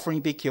sin offering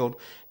be killed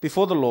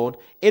before the Lord.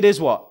 It is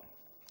what?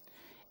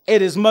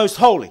 It is most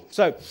holy.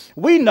 So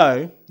we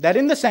know that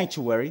in the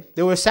sanctuary,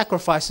 there were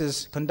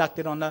sacrifices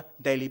conducted on a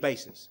daily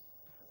basis.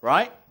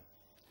 Right?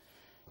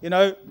 You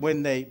know,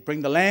 when they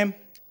bring the lamb,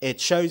 it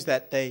shows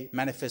that they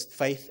manifest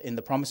faith in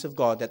the promise of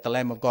God, that the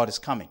Lamb of God is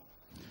coming.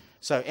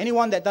 So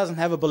anyone that doesn't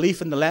have a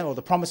belief in the Lamb or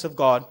the promise of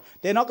God,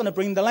 they're not going to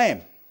bring the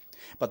lamb.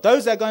 But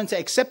those that are going to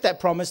accept that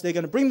promise, they're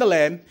going to bring the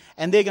lamb,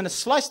 and they're going to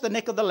slice the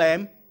neck of the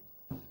lamb,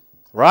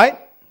 right?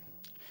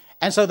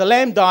 And so the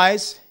lamb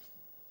dies,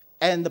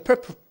 and the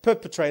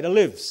perpetrator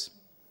lives.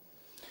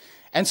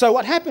 And so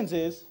what happens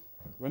is,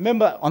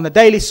 remember, on the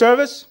daily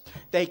service,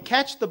 they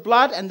catch the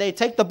blood, and they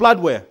take the blood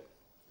where?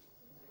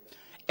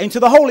 Into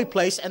the holy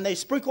place, and they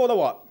sprinkle the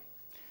what?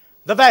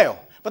 The veil.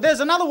 But there's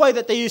another way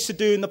that they used to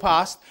do in the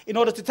past, in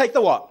order to take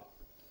the what?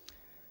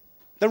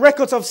 The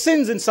records of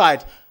sins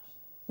inside.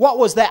 What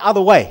was that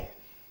other way?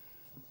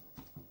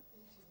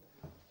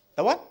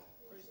 The what?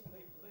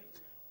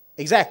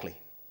 Exactly.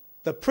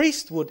 The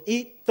priest would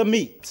eat the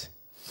meat.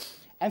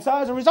 And so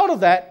as a result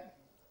of that,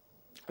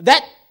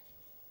 that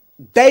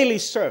daily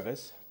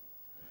service,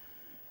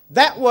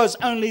 that was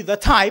only the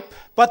type,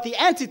 but the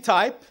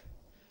antitype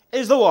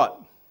is the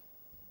what?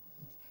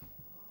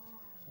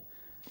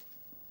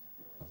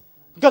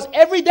 Because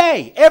every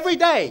day,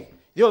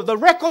 the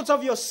records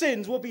of your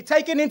sins will be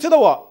taken into the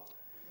what?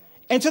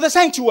 Into the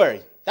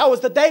sanctuary. That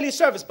was the daily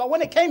service. But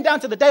when it came down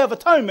to the Day of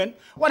Atonement,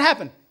 what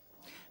happened?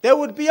 There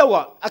would be a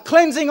what? A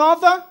cleansing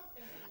of the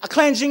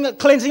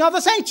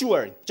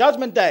sanctuary.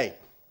 Judgment Day.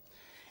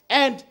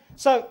 And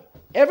so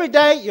every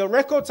day your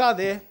records are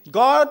there.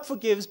 God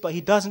forgives, but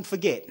he doesn't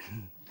forget.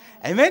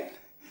 Amen?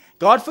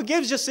 God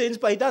forgives your sins,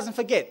 but he doesn't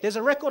forget. There's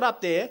a record up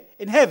there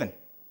in heaven.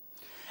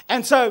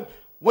 And so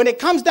when it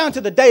comes down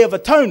to the Day of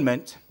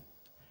Atonement,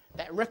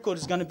 that record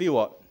is going to be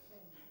what?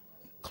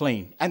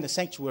 Clean. And the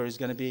sanctuary is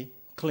going to be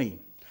clean.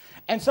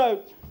 And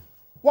so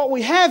what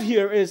we have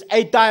here is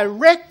a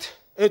direct,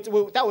 that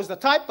was the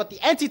type, but the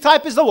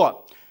antitype is the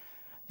what?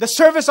 The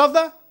service of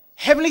the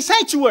heavenly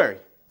sanctuary.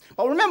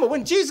 But remember,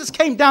 when Jesus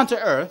came down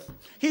to earth,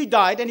 he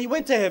died and he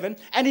went to heaven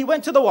and he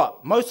went to the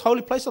what? Most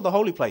holy place or the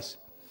holy place?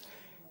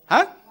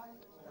 Huh?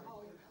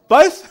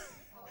 Both?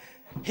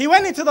 He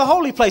went into the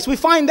holy place. We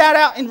find that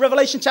out in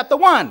Revelation chapter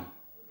 1.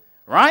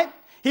 Right?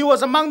 He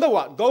was among the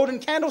what? Golden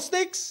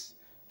candlesticks.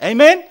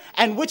 Amen?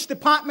 And which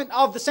department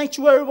of the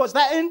sanctuary was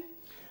that in?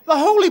 The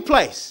holy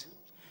place.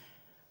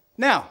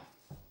 Now,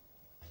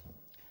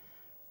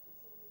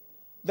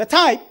 the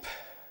type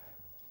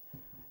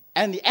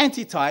and the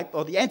antitype,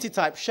 or the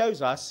antitype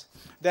shows us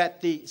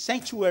that the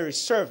sanctuary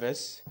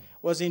service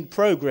was in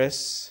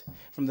progress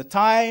from the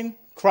time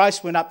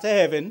Christ went up to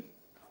heaven,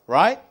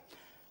 right?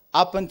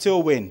 Up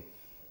until when?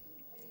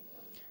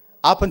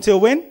 Up until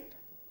when?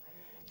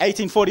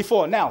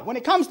 1844. Now, when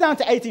it comes down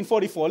to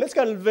 1844, let's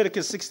go to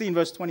Leviticus 16,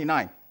 verse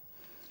 29.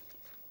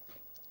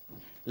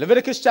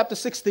 Leviticus chapter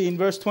 16,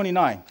 verse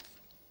 29.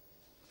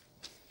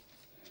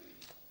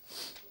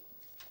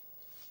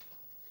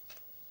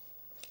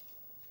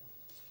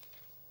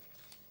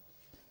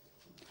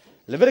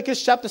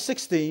 Leviticus chapter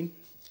 16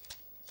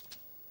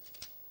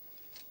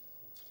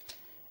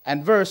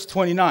 and verse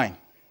 29.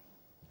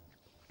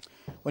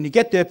 When you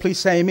get there, please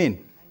say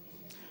amen.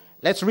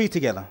 Let's read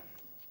together.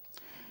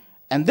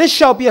 And this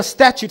shall be a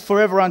statute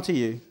forever unto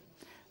you.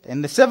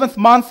 In the 7th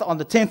month, on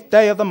the 10th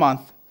day of the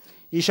month,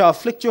 ye shall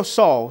afflict your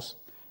souls,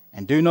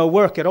 and do no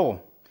work at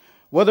all,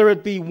 whether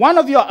it be one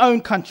of your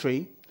own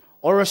country,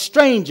 or a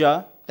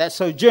stranger that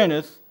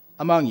sojourneth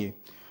among you.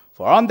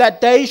 For on that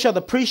day shall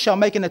the priest shall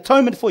make an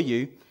atonement for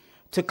you,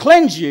 to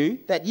cleanse you,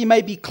 that ye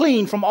may be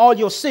clean from all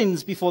your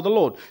sins before the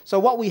Lord. So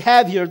what we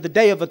have here, the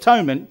Day of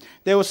Atonement,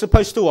 they were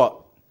supposed to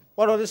what?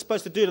 What are they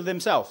supposed to do to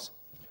themselves?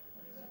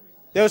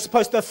 They were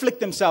supposed to afflict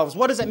themselves.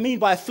 What does it mean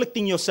by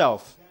afflicting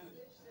yourself?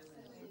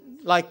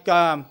 Like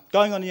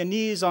going on your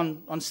knees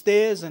on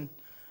stairs and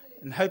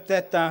hope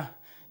that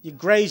you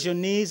graze your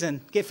knees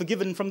and get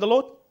forgiven from the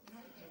Lord?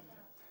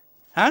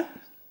 Huh?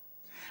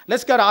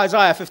 Let's go to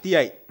Isaiah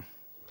 58.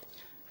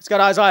 Let's go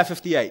to Isaiah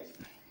 58.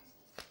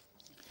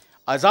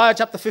 Isaiah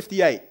chapter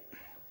 58.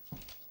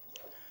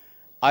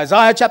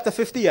 Isaiah chapter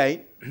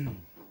 58.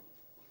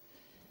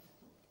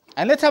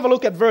 And let's have a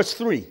look at verse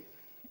 3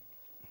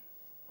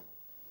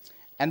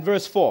 and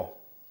verse 4.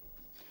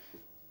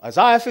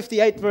 Isaiah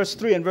 58, verse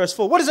 3 and verse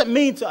 4. What does it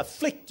mean to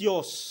afflict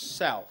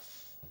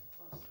yourself?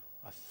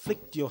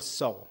 Afflict your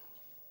soul.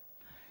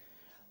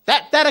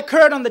 That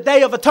occurred on the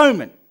Day of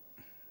Atonement.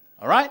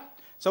 All right?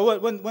 So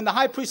when the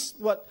high priest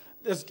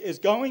is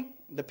going,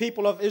 the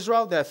people of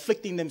Israel, they're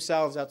afflicting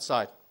themselves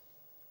outside.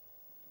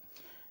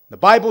 The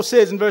Bible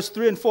says in verse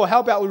 3 and 4, how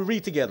about we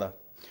read together?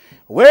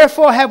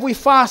 Wherefore have we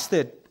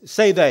fasted,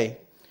 say they,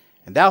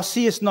 and thou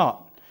seest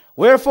not?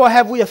 Wherefore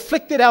have we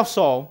afflicted our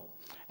soul,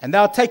 and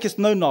thou takest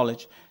no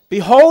knowledge?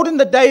 Behold, in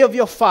the day of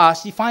your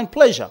fast ye find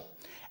pleasure,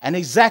 and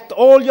exact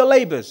all your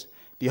labors.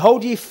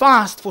 Behold, ye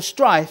fast for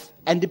strife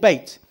and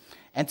debate.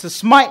 and to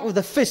smite with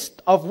the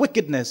fist of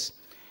wickedness.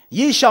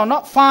 Ye shall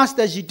not fast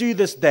as ye do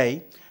this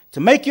day, to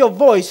make your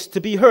voice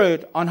to be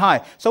heard on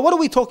high. So what are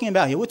we talking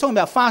about here? We're talking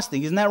about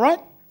fasting, isn't that right?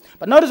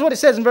 But notice what it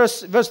says in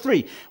verse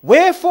 3.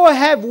 Wherefore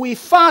have we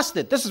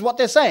fasted? This is what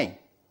they're saying.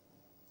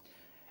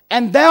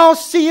 And thou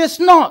seest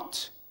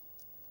not.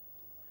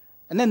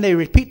 And then they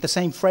repeat the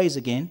same phrase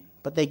again,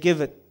 but they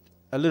give it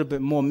a little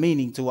bit more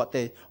meaning to what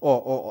they,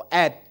 or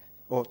add,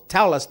 or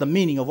tell us the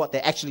meaning of what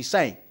they're actually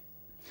saying.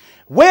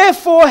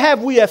 Wherefore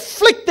have we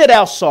afflicted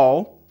our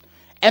soul,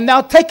 and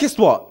thou takest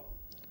what?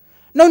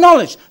 No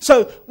knowledge.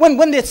 So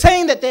when they're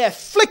saying that they're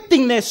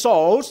afflicting their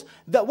souls,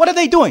 what are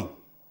they doing?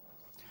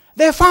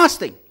 They're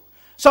fasting.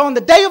 So on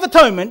the Day of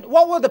Atonement,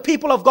 what were the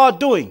people of God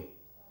doing?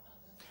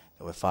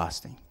 They were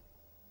fasting.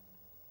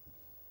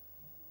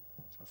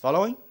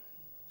 Following?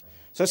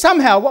 So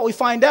somehow what we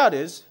find out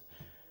is,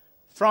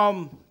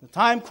 from the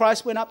time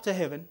Christ went up to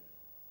heaven,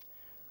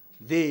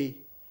 the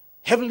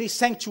heavenly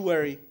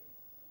sanctuary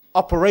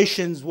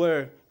operations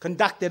were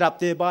conducted up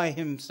there by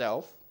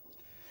himself.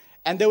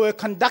 And they were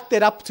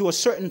conducted up to a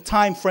certain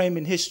time frame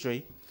in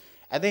history.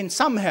 And then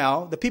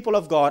somehow the people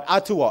of God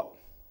are to what?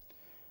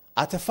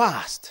 Are to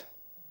fast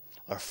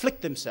or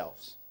afflict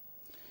themselves.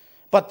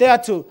 But they are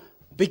to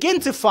begin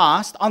to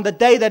fast on the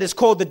day that is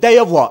called the Day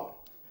of what?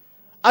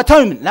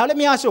 Atonement. Now let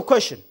me ask you a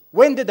question.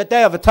 When did the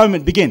Day of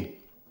Atonement begin?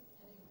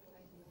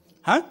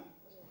 Huh?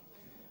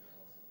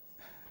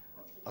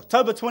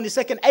 October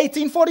 22nd,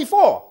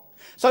 1844.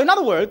 So in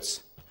other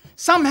words,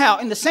 somehow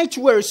in the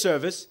sanctuary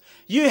service,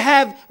 you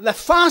have the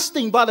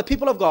fasting by the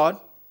people of God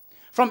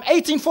from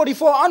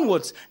 1844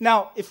 onwards.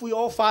 Now, if we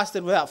all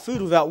fasted without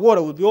food, without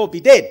water, we'd all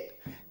be dead.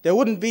 There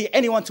wouldn't be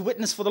anyone to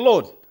witness for the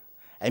Lord.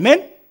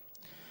 Amen?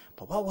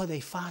 But what were they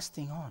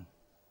fasting on?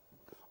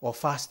 Or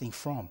fasting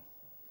from?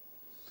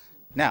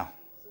 Now,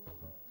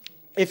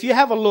 if you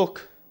have a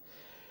look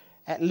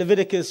at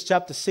Leviticus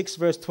chapter 6,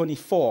 verse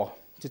 24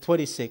 to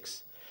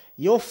 26,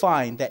 you'll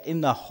find that in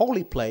the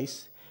holy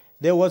place,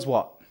 there was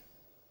what?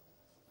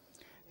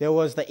 There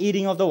was the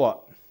eating of the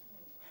what?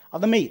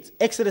 Of the meat.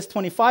 Exodus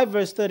 25,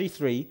 verse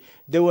 33,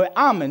 there were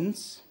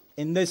almonds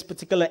in this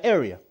particular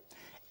area.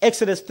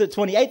 Exodus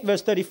 28,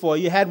 verse 34,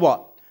 you had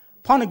what?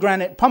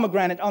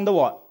 Pomegranate on the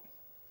what?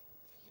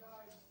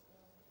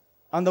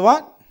 On the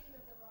what?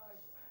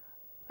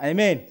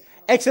 Amen.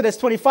 Exodus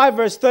 25,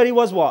 verse 30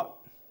 was what?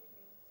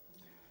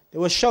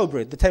 There was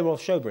showbread, the table of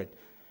showbread.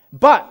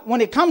 But when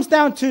it comes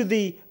down to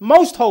the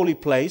most holy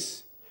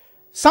place,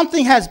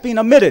 something has been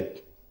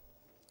omitted.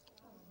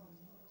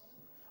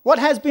 What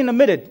has been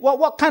omitted?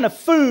 What kind of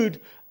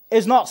food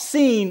is not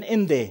seen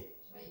in there?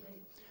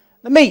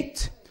 The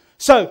meat.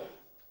 So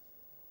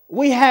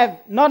we have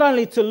not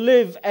only to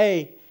live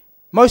a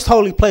most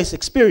holy place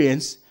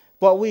experience,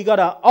 but we got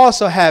to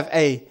also have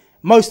a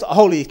most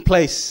holy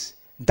place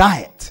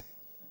diet.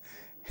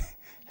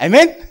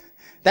 Amen?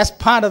 That's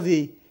part of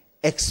the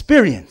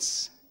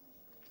experience.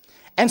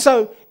 And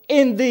so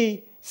in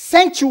the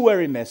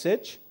sanctuary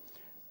message,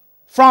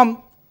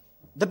 from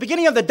the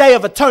beginning of the Day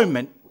of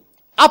Atonement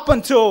up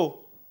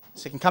until the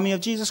second coming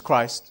of Jesus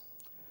Christ,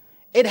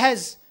 it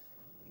has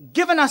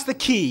given us the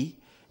key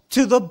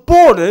to the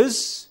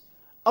borders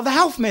of the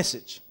health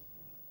message.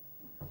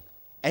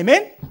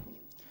 Amen?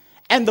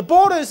 And the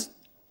borders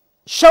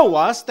show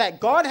us that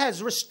God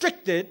has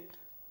restricted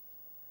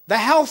the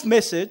health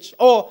message,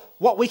 or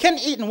what we can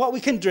eat and what we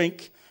can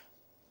drink,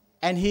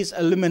 and he's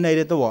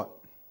eliminated the what?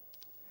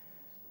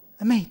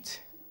 The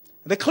meat.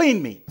 The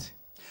clean meat.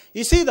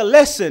 You see the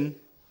lesson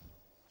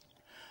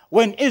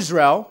when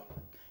Israel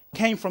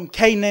came from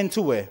Canaan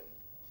to where?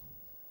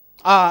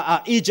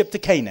 Egypt to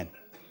Canaan.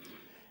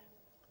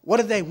 What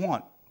did they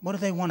want? What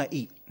did they want to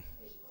eat?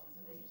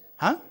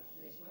 Huh?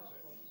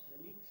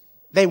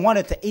 They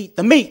wanted to eat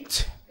the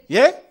meat.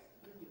 Yeah?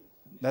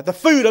 The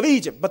food of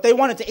Egypt. But they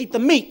wanted to eat the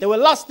meat. They were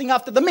lusting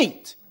after the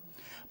meat.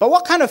 But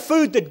what kind of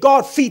food did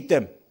God feed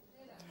them?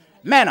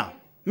 Manna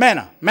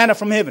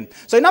from heaven.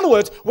 So in other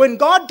words, when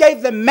God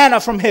gave them manna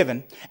from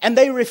heaven, and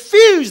they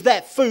refused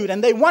that food,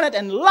 and they wanted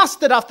and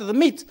lusted after the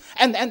meat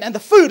and the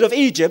food of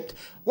Egypt,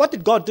 what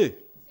did God do?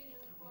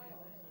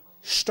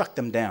 Struck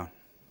them down.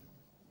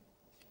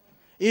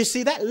 You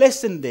see, that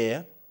lesson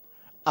there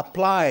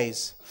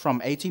applies from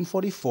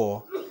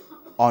 1844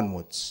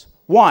 onwards.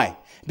 Why?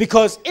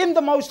 Because in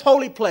the most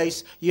holy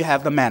place, you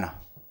have the manna.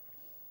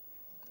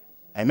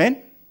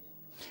 Amen?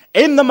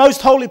 In the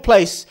most holy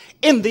place,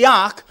 in the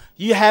ark,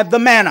 you have the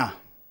manna.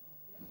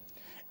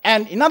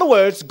 And in other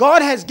words,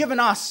 God has given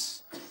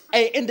us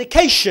an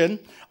indication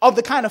of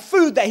the kind of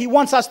food that he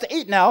wants us to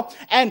eat now.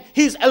 And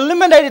he's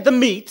eliminated the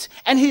meat,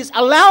 and he's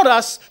allowed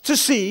us to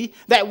see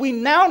that we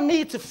now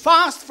need to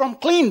fast from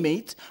clean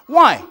meat.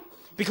 Why?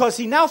 Because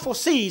he now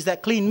foresees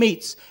that clean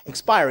meat's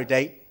expiry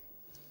date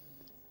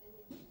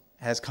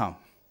has come.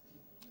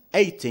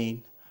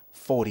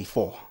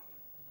 1844.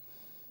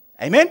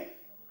 Amen?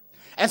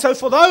 And so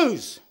for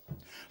those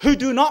who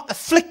do not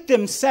afflict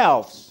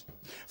themselves,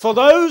 for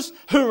those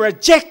who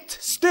reject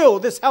still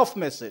this health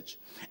message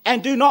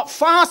and do not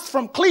fast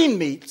from clean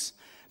meats,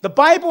 the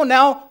Bible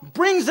now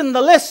brings in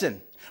the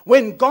lesson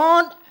When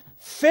God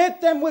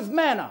fed them with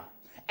manna,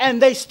 and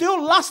they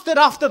still lusted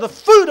after the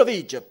food of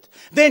Egypt,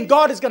 then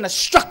God is going to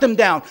struck them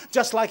down,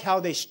 just like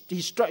how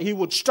he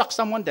would struck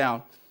someone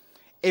down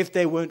if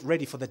they weren't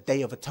ready for the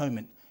Day of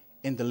Atonement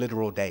in the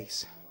literal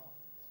days.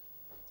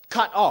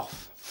 Cut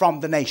off from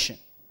the nation.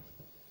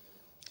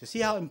 You see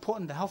how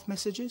important the health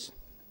message is?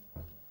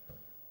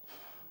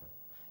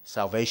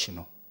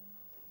 Salvational.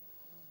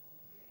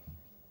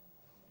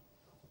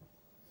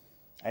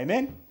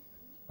 Amen?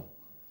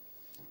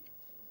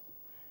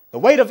 The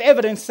weight of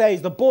evidence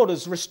says the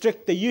Bourders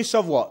restrict the use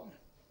of what?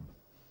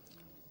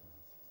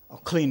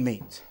 Of clean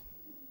meat.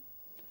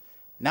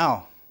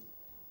 Now,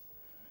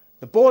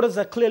 the borders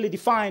are clearly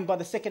defined by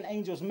the second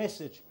angel's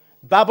message.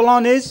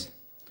 Babylon has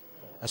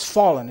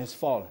fallen.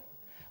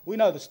 We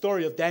know the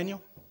story of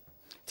Daniel,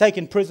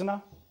 taken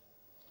prisoner.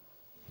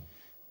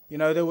 You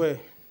know, they were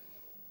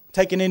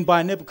taken in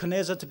by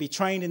Nebuchadnezzar to be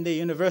trained in their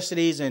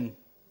universities and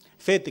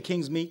fed the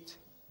king's meat.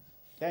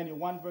 Daniel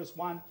 1 verse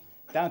 1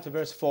 down to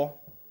verse 4.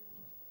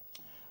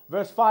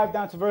 Verse 5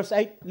 down to verse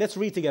 8. Let's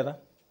read together.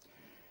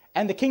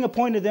 And the king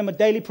appointed them a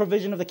daily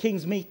provision of the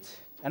king's meat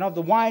and of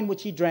the wine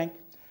which he drank,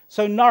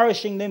 so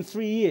nourishing them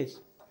 3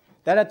 years,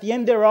 that at the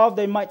end thereof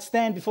they might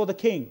stand before the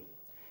king.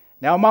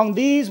 Now among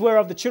these were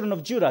of the children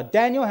of Judah,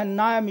 Daniel,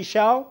 Hananiah,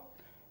 Mishael,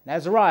 and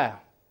Azariah,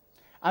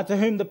 unto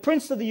whom the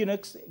prince of the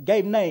eunuchs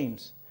gave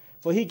names.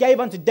 For he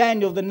gave unto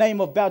Daniel the name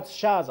of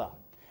Belteshazzar,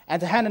 and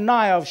to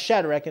Hananiah of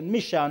Shadrach, and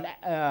Mishael,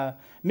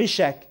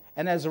 Meshach,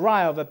 and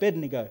Azariah of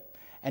Abednego.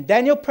 And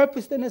Daniel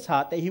purposed in his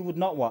heart that he would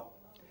not what?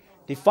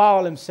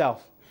 Defile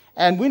himself.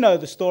 And we know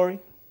the story.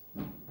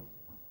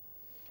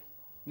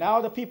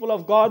 Now the people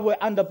of God were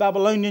under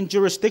Babylonian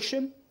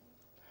jurisdiction,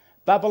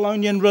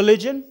 Babylonian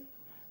religion,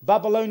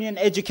 Babylonian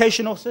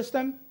educational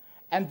system,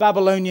 and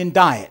Babylonian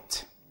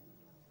diet.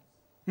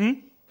 So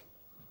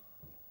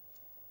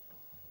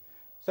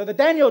the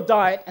Daniel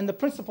diet and the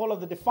principle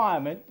of the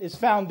defilement is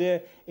found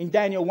there in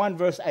Daniel 1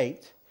 verse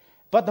 8.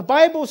 But the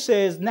Bible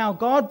says, now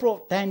God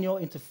brought Daniel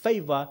into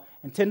favor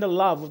and tender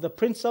love with the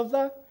prince of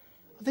the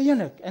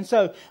eunuch. And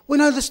so we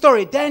know the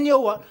story.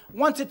 Daniel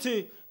wanted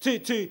to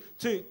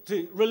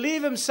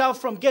relieve himself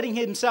from getting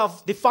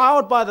himself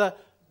defiled by the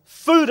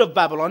food of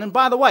Babylon. And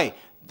by the way,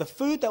 the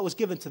food that was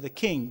given to the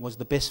king was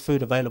the best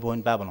food available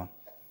in Babylon.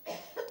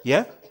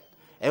 Yeah?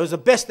 It was the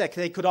best that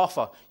they could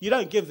offer. You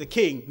don't give the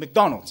king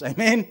McDonald's,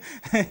 amen?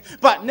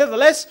 But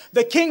nevertheless,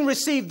 the king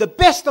received the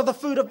best of the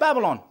food of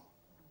Babylon.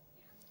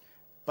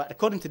 But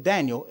according to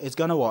Daniel, it's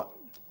going to what?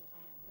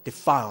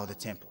 Defile the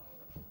temple.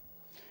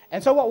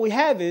 And so what we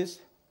have is,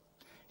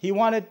 he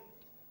wanted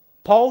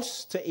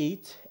pulse to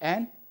eat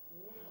and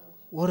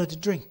water to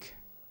drink.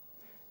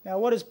 Now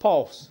what is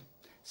pulse?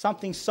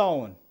 Something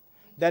sown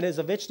that is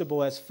a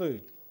vegetable as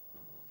food.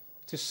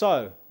 To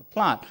sow, a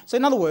plant. So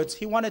in other words,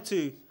 he wanted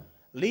to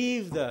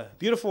leave the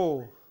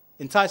beautiful,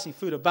 enticing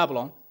food of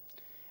Babylon,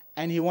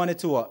 and he wanted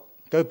to what?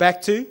 Go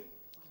back to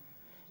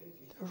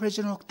the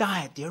original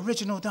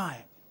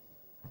diet.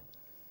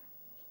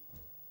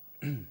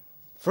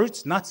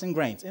 Fruits, nuts, and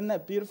grains. Isn't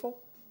that beautiful?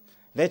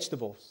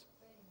 Vegetables.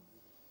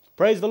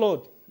 Praise the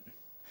Lord.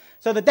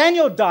 So the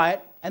Daniel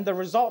diet, and the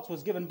results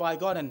was given by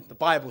God, and the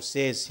Bible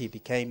says they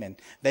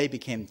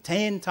became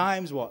 10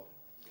 times what?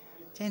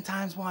 10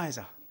 times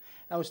wiser.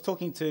 I was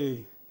talking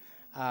to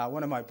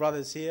one of my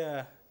brothers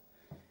here,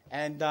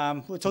 and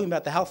we were talking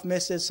about the health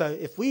message. So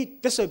if we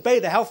disobey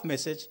the health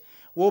message,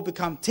 we'll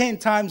become 10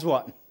 times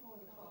what?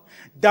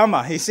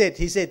 Dumber. He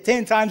said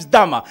 10 times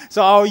dumber.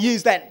 So I'll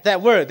use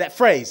that word, that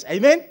phrase.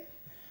 Amen?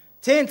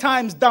 10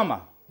 times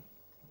dumber.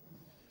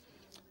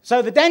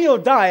 So the Daniel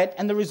diet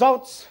and the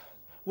results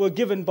were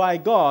given by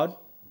God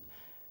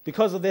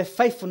because of their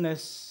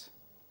faithfulness.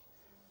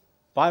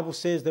 Bible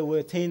says they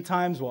were 10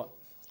 times what?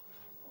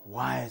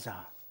 Wiser.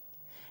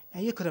 Now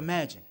you could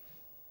imagine.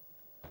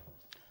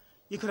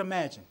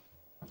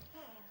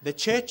 The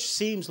church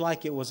seems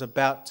like it was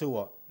about to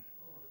what?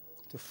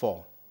 To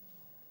fall.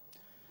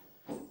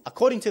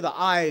 According to the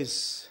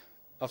eyes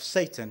of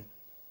Satan,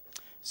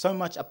 so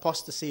much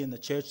apostasy in the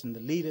church, and the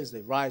leaders,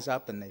 they rise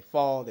up and they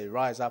fall, they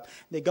rise up,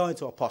 they go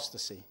into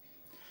apostasy.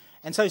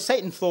 And so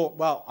Satan thought,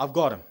 well, I've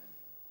got him.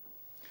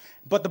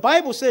 But the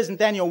Bible says in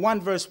Daniel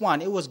 1 verse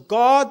 1, it was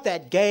God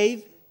that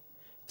gave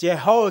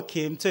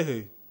Jehoiakim to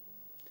who?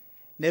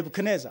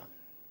 Nebuchadnezzar.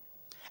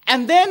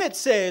 And then it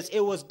says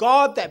it was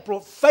God that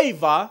brought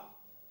favor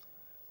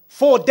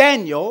for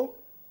Daniel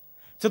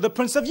to the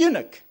prince of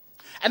eunuch.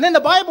 And then the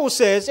Bible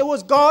says it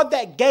was God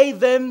that gave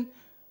them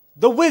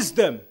the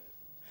wisdom.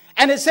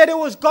 And it said it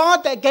was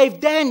God that gave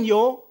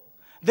Daniel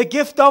the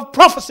gift of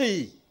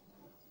prophecy.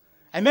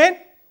 Amen?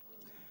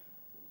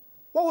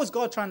 What was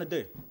God trying to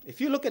do? If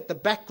you look at the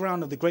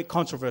background of the great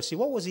controversy,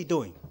 what was he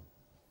doing?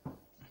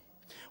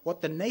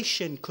 What the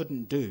nation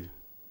couldn't do,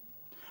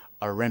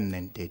 a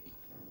remnant did.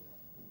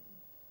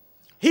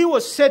 He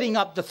was setting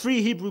up the 4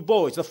 Hebrew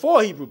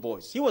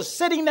boys. He was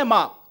setting them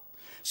up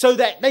so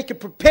that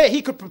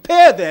he could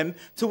prepare them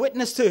to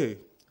witness to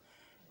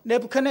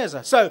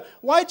Nebuchadnezzar. So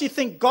why do you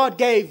think God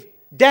gave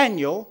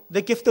Daniel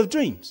the gift of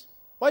dreams?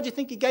 Why do you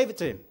think he gave it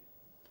to him?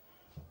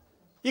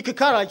 You could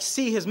kind of like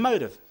see his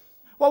motive.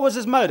 What was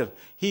his motive?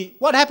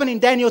 What happened in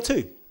Daniel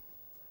 2?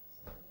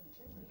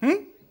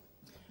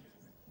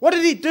 What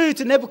did he do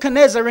to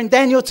Nebuchadnezzar in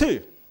Daniel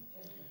 2?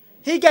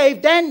 He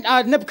gave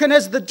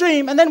Nebuchadnezzar the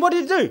dream, and then what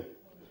did he do?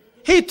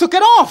 He took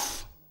it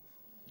off.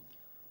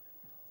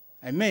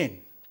 Amen.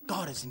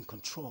 God is in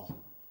control.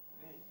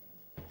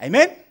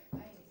 Amen.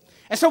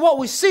 And so what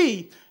we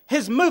see,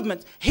 his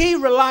movement, he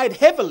relied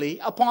heavily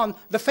upon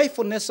the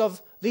faithfulness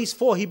of these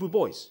 4 Hebrew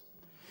boys.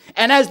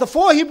 And as the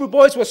 4 Hebrew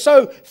boys were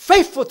so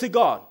faithful to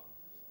God,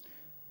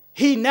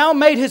 he now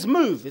made his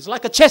move. It's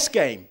like a chess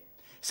game.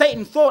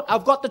 Satan thought,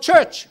 I've got the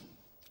church.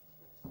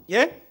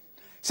 Yeah?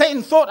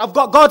 Satan thought, I've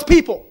got God's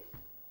people.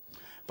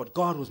 But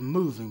God was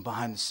moving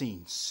behind the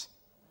scenes.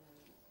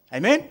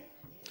 Amen?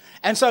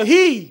 And so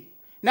he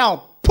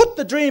now put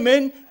the dream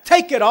in,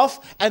 take it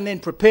off, and then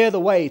prepare the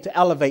way to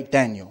elevate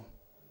Daniel.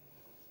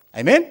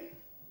 Amen?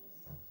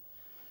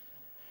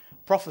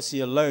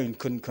 Prophecy alone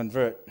couldn't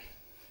convert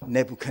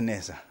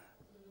Nebuchadnezzar.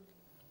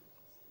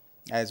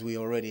 As we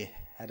already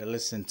had to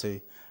listen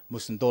to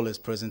Musundola's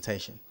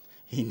presentation.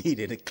 He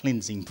needed a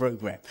cleansing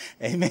program.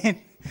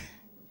 Amen?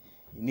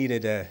 He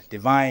needed a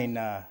divine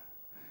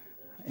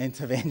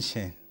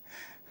intervention.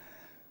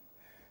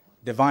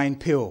 Divine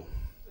pill.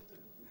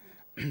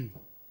 And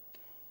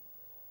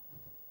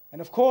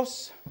of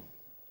course,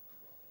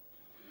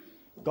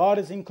 God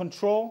is in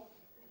control.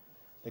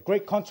 The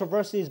great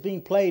controversy is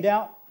being played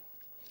out.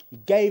 He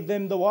gave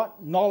them the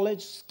what?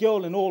 Knowledge,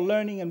 skill, and all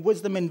learning and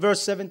wisdom in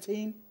verse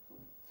 17.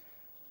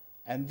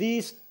 And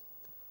these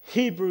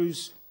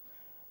Hebrews,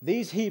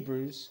 their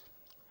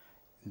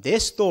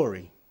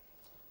story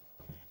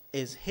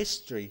is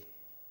history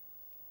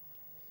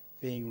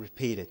being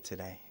repeated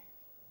today.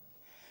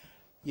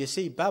 You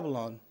see,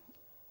 Babylon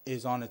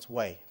is on its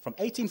way. From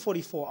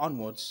 1844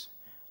 onwards,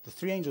 the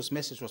 3 angels'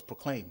 message was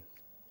proclaimed.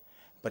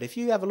 But if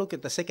you have a look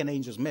at the second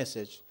angel's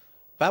message,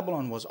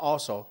 Babylon was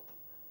also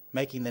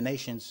making the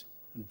nations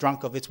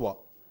drunk of its what?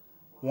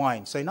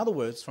 Wine. So in other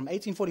words, from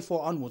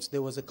 1844 onwards,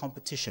 there was a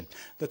competition.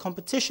 The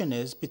competition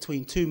is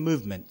between 2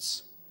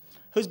 movements.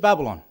 Who's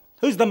Babylon?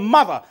 Who's the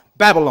mother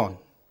Babylon?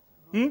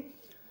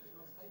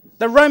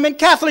 The Roman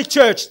Catholic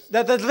Church,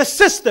 the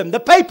system, the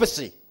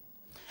papacy.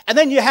 And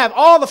then you have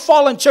all the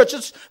fallen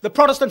churches, the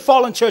Protestant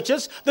fallen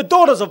churches, the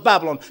daughters of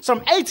Babylon. So from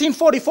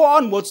 1844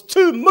 onwards,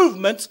 2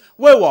 movements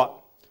were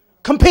what?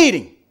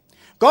 Competing.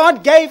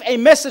 God gave a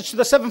message to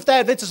the Seventh-day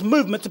Adventist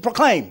movement to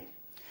proclaim.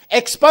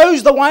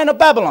 Expose the wine of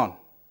Babylon.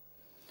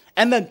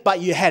 And then, but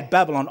you had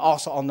Babylon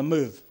also on the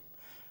move.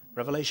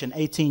 Revelation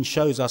 18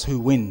 shows us who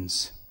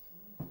wins.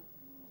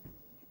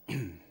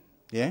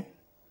 Yeah?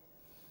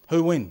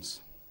 Who wins?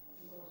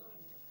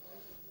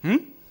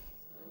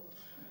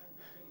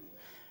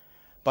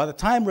 By the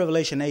time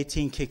Revelation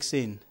 18 kicks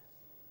in,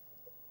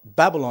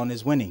 Babylon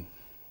is winning.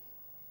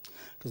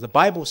 Because the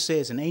Bible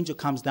says an angel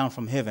comes down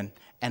from heaven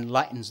and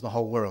lightens the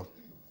whole world.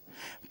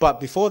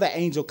 But before the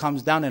angel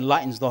comes down and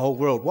lightens the whole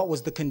world, what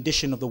was the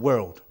condition of the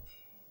world?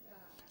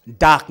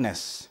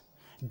 Darkness.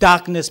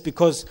 Darkness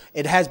because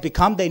it has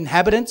become the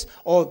inhabitants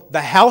or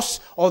the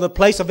house or the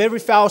place of every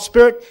foul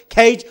spirit,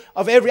 cage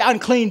of every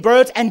unclean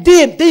bird and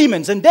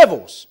demons and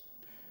devils.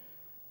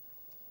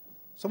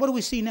 So what do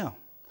we see now?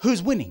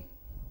 Who's winning?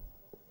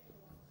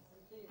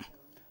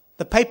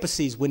 The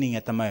papacy is winning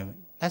at the moment.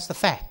 That's the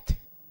fact.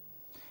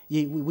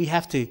 We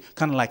have to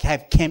kind of like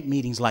have camp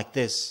meetings like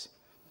this.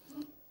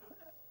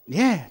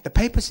 Yeah, the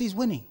papacy is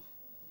winning.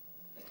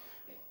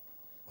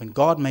 When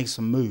God makes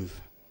a move,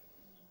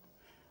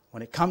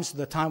 when it comes to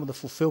the time of the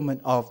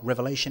fulfillment of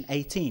Revelation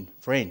 18,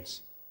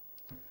 friends,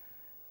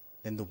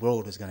 then the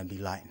world is going to be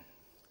lightened.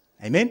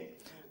 Amen?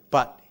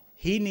 But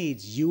he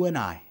needs you and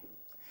I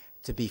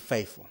to be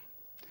faithful,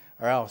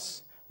 or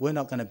else we're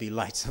not going to be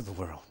lights of the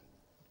world.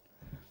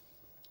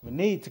 We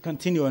need to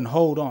continue and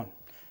hold on.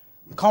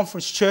 The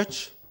conference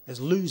church is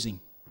losing.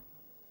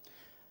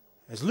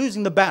 It's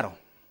losing the battle.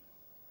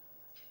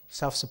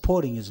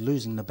 Self-supporting is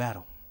losing the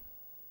battle.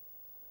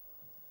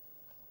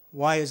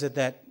 Why is it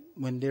that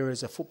when there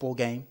is a football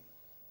game,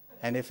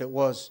 and if it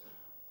was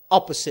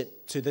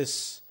opposite to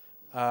this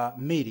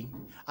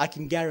meeting, I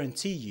can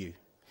guarantee you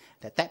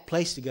that that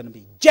place is going to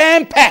be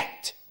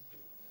jam-packed.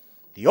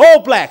 The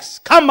All Blacks,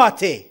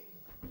 Kamate.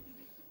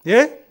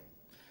 Yeah?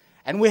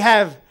 And we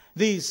have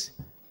these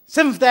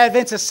Seventh-day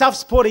Adventist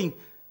self-supporting,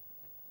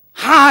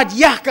 hard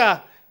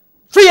yakka,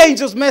 3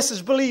 angels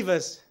message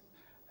believers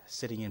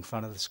sitting in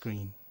front of the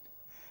screen.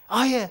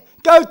 Oh yeah,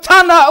 go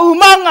Tana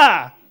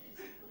Umanga!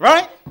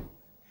 Right?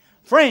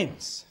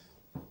 Friends,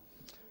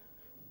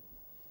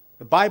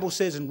 the Bible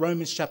says in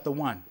Romans chapter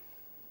 1,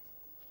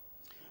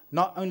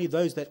 not only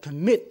those that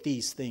commit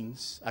these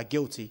things are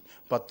guilty,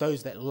 but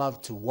those that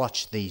love to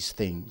watch these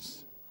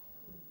things.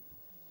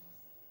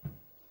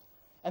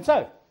 And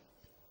so,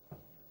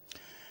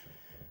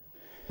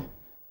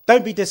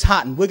 don't be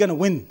disheartened. We're going to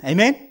win.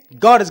 Amen?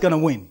 God is going to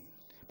win.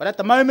 But at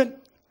the moment,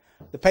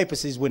 the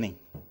papacy is winning.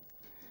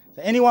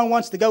 So anyone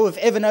wants to go with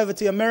Evan over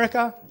to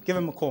America, give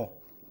him a call.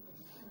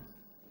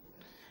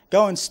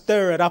 Go and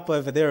stir it up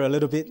over there a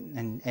little bit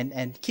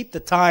and keep the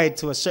tide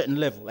to a certain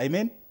level.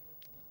 Amen?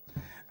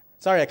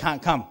 Sorry, I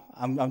can't come.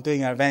 I'm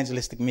doing an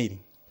evangelistic meeting.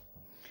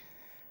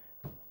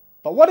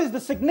 But what is the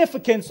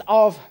significance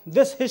of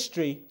this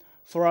history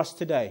for us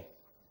today?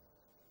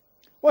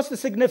 What's the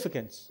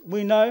significance?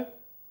 We know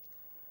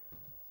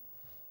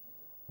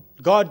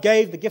God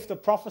gave the gift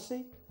of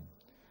prophecy.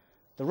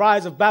 The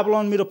rise of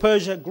Babylon, Middle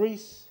Persia,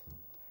 Greece,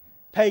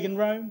 pagan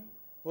Rome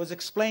was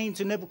explained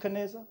to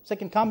Nebuchadnezzar.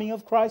 Second coming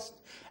of Christ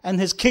and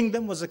his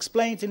kingdom was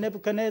explained to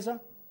Nebuchadnezzar.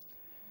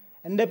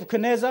 And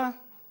Nebuchadnezzar,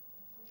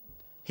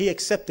 he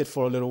accepted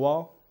for a little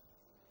while.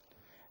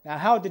 Now,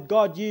 how did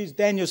God use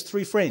Daniel's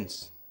 3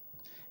 friends?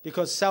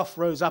 Because self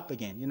rose up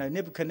again. You know,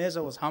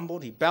 Nebuchadnezzar was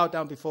humbled. He bowed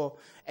down before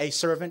a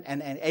servant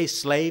and a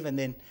slave. And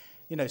then,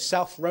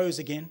 self rose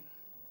again.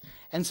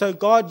 And so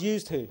God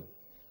used who?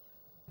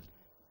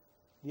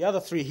 The other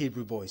 3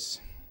 Hebrew boys.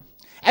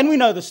 And we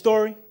know the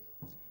story.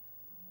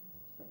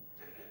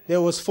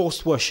 There was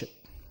forced worship.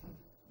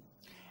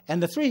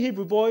 And the 3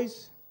 Hebrew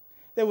boys,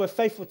 they were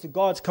faithful to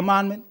God's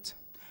commandment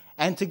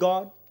and to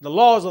God. The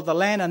laws of the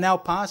land are now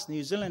passed.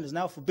 New Zealand is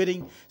now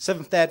forbidding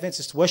Seventh-day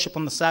Adventists to worship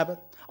on the Sabbath,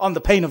 on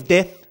the pain of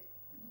death.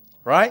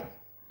 Right?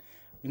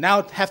 We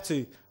now have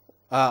to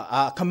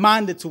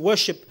commanded to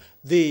worship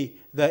the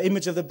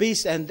image of the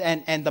beast and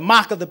the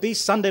mark of the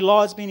beast. Sunday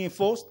law is being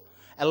enforced.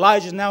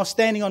 Elijah is now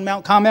standing on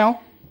Mount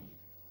Carmel.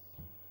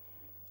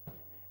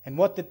 And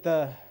what did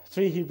the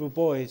 3 Hebrew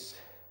boys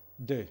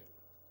do?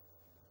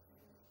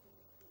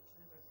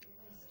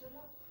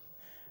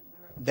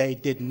 They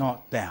did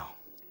not bow.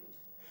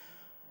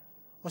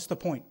 What's the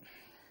point?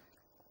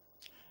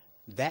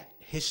 That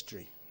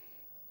history,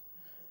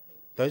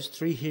 those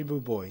 3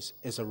 Hebrew boys,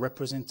 is a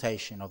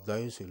representation of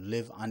those who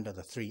live under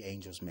the 3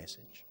 angels'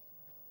 message.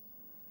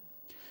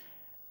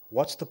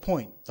 What's the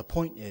point? The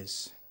point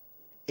is,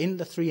 in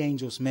the 3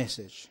 angels'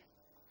 message,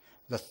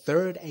 the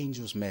 3rd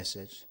angel's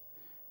message,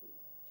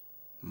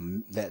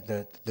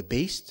 the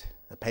beast,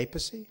 the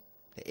papacy,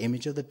 the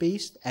image of the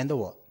beast, and the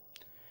what?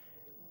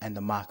 And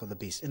the mark of the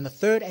beast. In the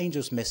 3rd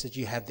angel's message,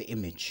 you have the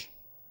image.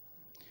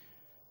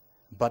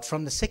 But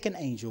from the 2nd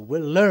angel, we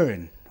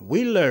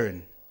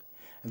learn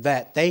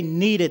that they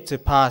needed to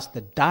pass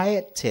the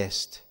diet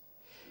test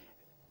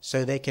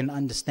so they can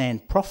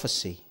understand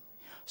prophecy,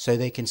 so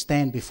they can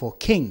stand before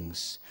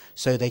kings,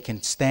 so they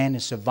can stand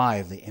and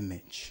survive the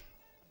image.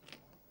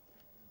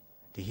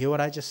 Do you hear what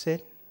I just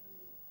said?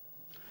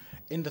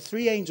 In the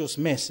 3 angels'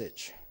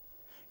 message,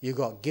 you've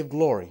got give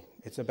glory.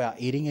 It's about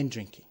eating and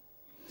drinking.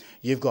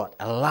 You've got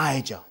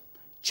Elijah,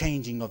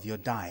 changing of your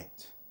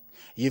diet.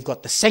 You've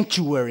got the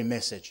sanctuary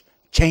message,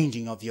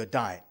 changing of your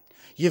diet.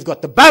 You've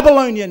got the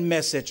Babylonian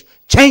message,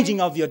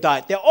 changing of your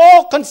diet. They're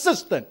all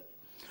consistent.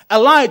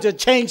 Elijah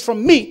changed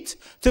from meat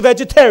to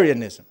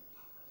vegetarianism.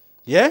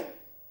 Yeah?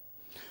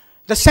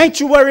 The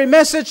sanctuary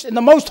message in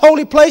the most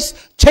holy place,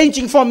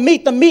 changing from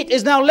meat. The meat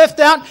is now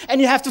left out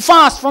and you have to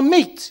fast from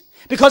meat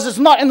because it's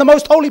not in the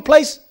most holy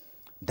place.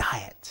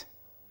 Diet.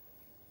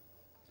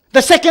 The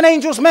 2nd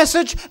angel's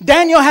message,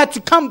 Daniel had to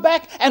come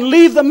back and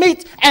leave the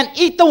meat and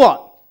eat the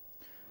what?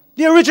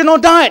 The original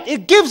diet.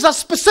 It gives us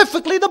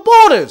specifically the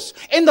borders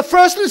in the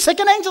 1st and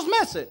 2nd angel's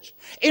message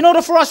in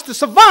order for us to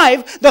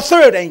survive the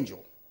 3rd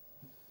angel.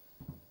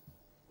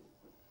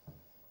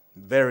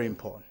 Very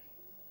important.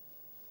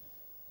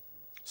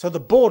 So the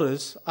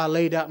borders are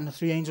laid out in the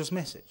 3 angels'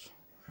 message.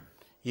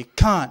 You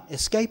can't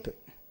escape it.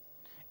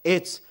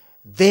 It's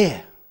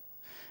there.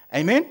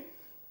 Amen?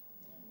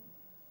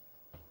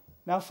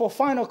 Now for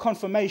final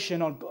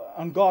confirmation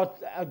on God,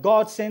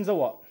 God sends a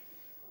what?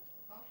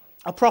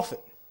 A prophet.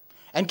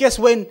 And guess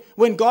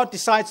when God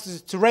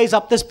decides to raise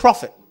up this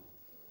prophet?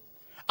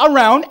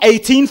 Around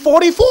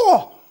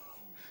 1844.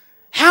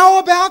 How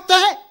about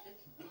that?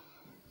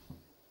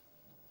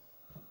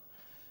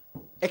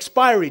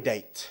 Expiry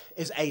date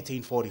is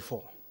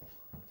 1844.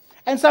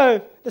 And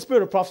so the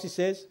Spirit of Prophecy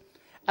says,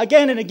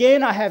 again and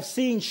again I have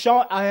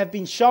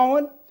been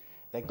shown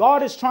that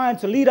God is trying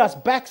to lead us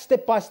back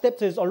step by step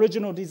to his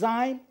original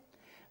design,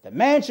 that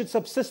man should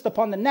subsist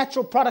upon the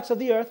natural products of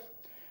the earth.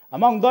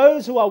 Among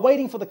those who are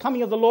waiting for the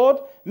coming of the Lord,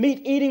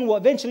 meat eating will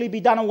eventually be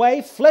done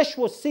away. Flesh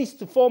will cease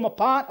to form a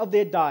part of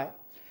their diet.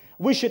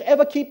 We should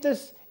ever keep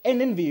this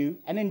end in view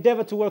and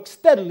endeavor to work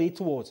steadily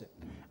towards it.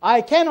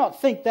 I cannot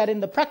think that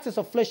in the practice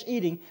of flesh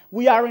eating,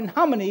 we are in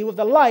harmony with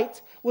the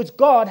light which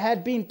God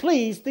had been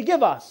pleased to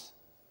give us.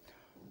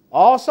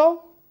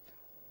 Also,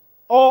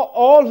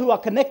 all who are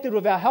connected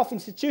with our health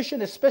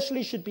institution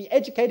especially should be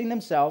educating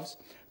themselves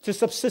to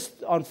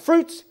subsist on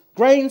fruits,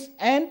 grains,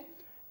 and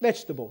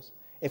vegetables.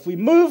 If we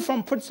move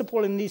from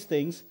principle in these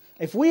things,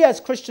 if we as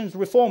Christians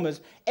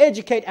reformers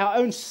educate our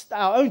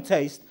own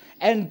taste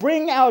and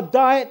bring our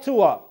diet to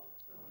what?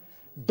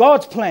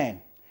 God's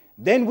plan,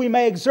 then we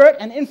may exert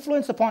an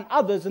influence upon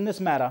others in this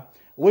matter,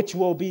 which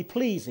will be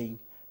pleasing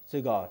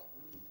to God.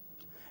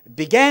 It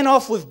began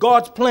off with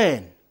God's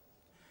plan,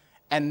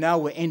 and now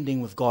we're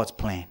ending with God's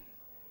plan.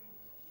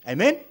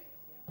 Amen?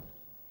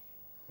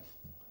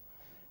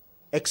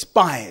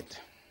 Expired.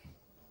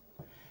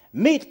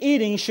 Meat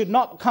eating should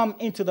not come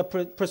into the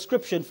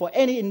prescription for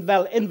any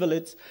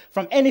invalids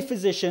from any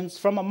physicians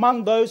from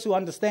among those who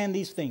understand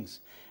these things.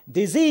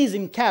 Disease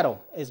in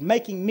cattle is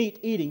making meat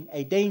eating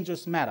a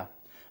dangerous matter.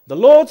 The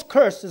Lord's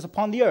curse is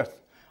upon the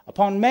earth,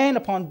 upon man,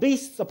 upon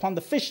beasts, upon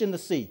the fish in the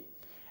sea.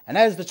 And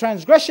as the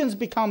transgressions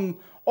become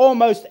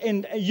almost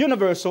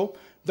universal,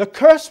 the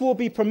curse will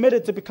be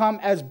permitted to become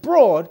as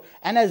broad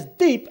and as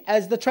deep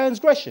as the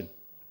transgression.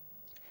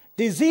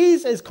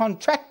 Disease is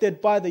contracted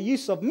by the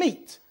use of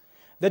meat.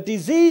 The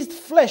diseased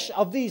flesh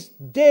of these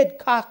dead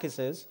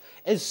carcasses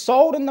is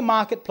sold in the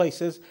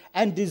marketplaces,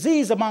 and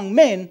disease among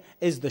men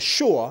is the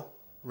sure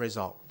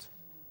result.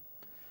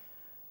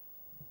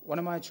 What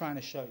am I trying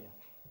to show you?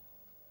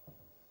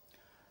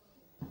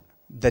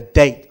 The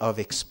date of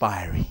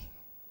expiry.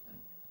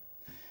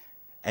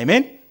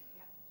 Amen?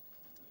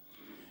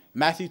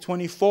 Matthew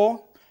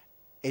 24,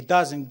 it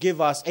doesn't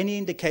give us any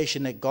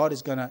indication that God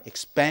is going to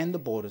expand the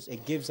borders.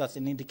 It gives us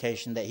an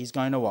indication that he's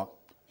going to what?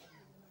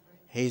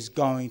 He's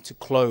going to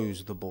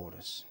close the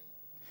borders.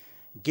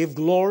 Give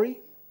glory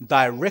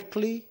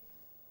directly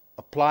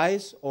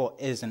applies or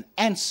is an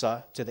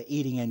answer to the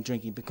eating and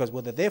drinking, because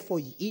whether therefore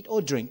you eat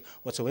or drink,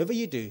 whatsoever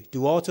you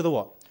do all to the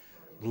what?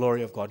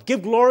 Glory of God.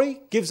 Give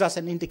glory gives us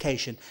an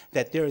indication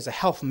that there is a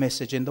health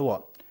message in the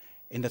what?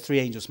 In the three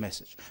angels'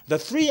 message. The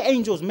three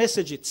angels'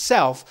 message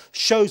itself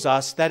shows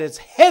us that it's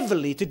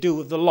heavily to do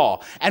with the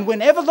law. And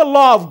whenever the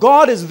law of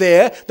God is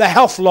there, the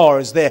health law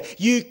is there.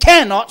 You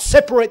cannot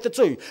separate the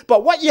two.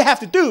 But what you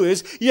have to do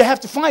is you have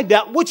to find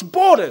out which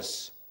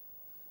borders.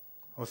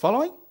 Are we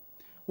following?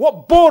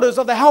 What borders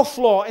of the health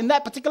law in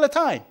that particular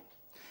time?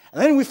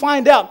 And then we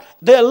find out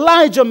the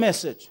Elijah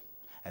message.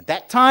 At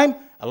that time,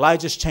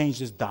 Elijah's changed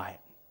his diet.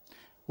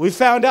 We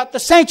found out the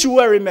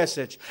sanctuary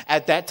message.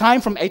 At that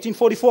time, from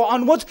 1844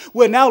 onwards,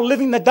 we're now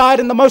living the diet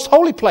in the most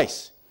holy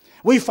place.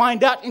 We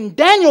find out in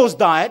Daniel's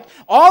diet,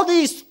 all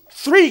these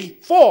 3,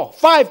 4,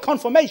 5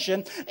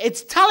 confirmation,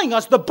 it's telling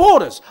us the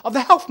borders of the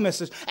health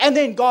message. And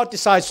then God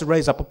decides to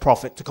raise up a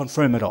prophet to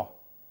confirm it all.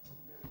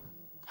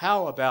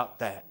 How about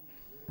that?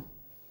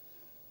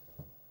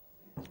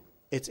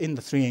 It's in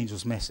the three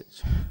angels'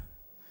 message.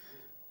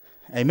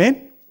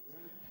 Amen?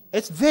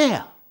 It's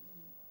there.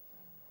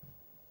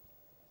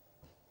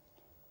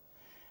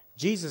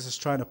 Jesus is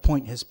trying to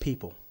point his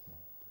people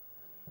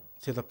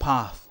to the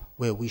path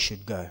where we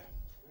should go.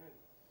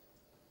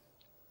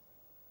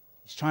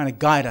 He's trying to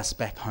guide us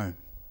back home.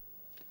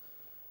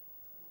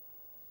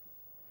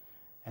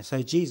 And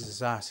so Jesus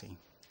is asking,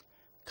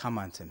 come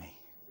unto me.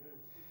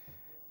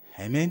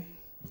 Amen?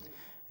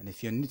 And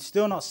if you're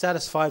still not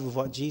satisfied with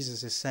what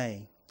Jesus is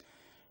saying,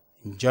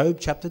 in Job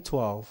chapter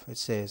 12, it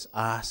says,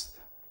 ask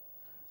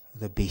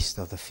the beast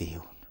of the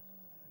field.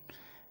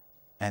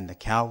 And the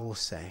cow will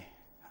say,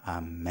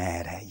 I'm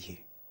mad at you.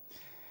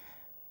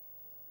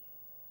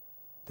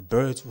 The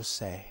birds will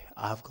say,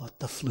 I've got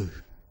the flu.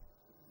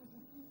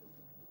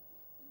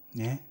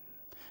 Yeah?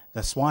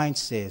 The swine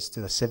says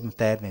to the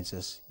Seventh-day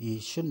Adventists, you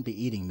shouldn't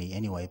be eating me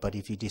anyway, but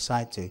if you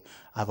decide to,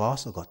 I've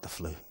also got the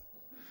flu.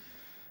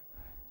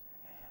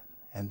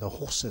 And the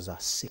horses are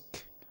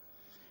sick.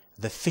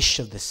 The fish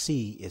of the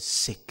sea is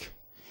sick.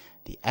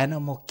 The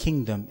animal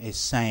kingdom is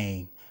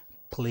saying,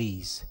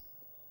 please,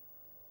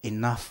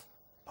 enough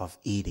of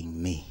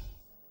eating me.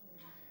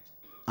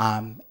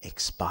 I'm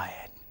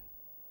expired.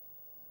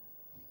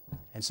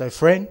 And so,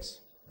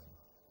 friends,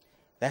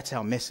 that's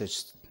our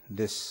message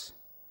this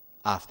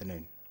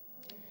afternoon.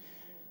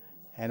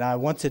 And I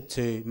wanted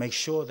to make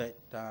sure that,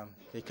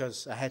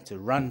 because I had to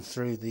run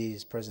through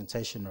these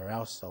presentations or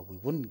else we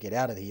wouldn't get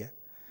out of here.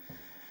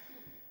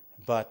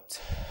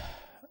 But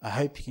I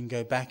hope you can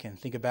go back and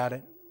think about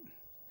it,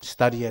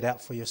 study it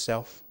out for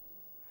yourself.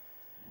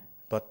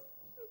 But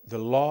the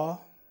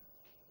law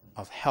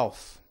of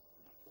health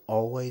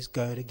always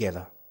go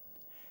together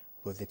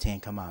with the 10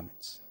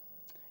 Commandments.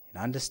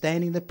 In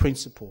understanding the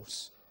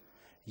principles,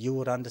 you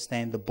would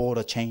understand the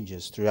border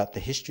changes throughout the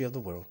history of the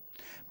world.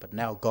 But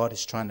now God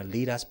is trying to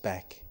lead us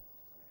back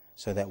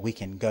so that we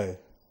can go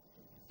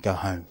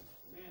home.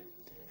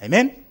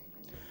 Amen?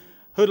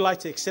 Who'd like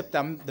to accept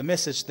the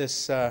message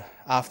this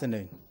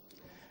afternoon?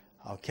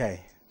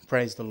 Okay,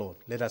 praise the Lord.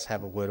 Let us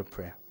have a word of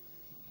prayer.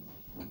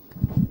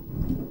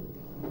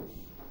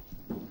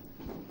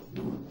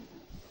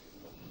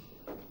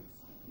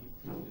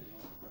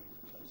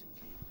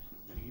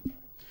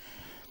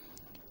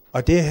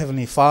 Our dear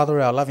Heavenly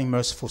Father, our loving,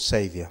 merciful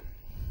Savior,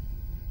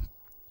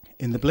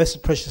 in the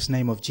blessed, precious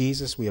name of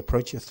Jesus, we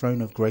approach your throne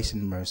of grace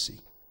and mercy.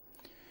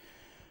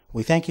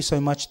 We thank you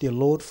so much, dear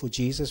Lord, for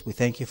Jesus. We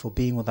thank you for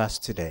being with us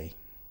today.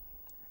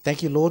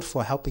 Thank you, Lord,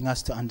 for helping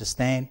us to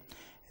understand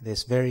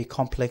this very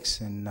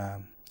complex and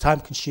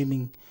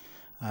time-consuming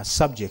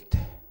subject.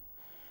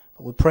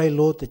 But we pray,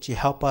 Lord, that you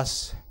help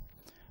us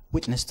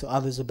witness to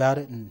others about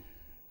it and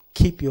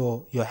keep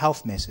your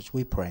health message,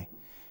 we pray.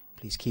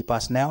 Please keep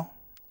us now.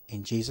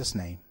 In Jesus'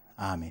 name,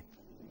 amen.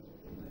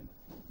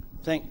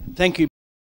 Thank you.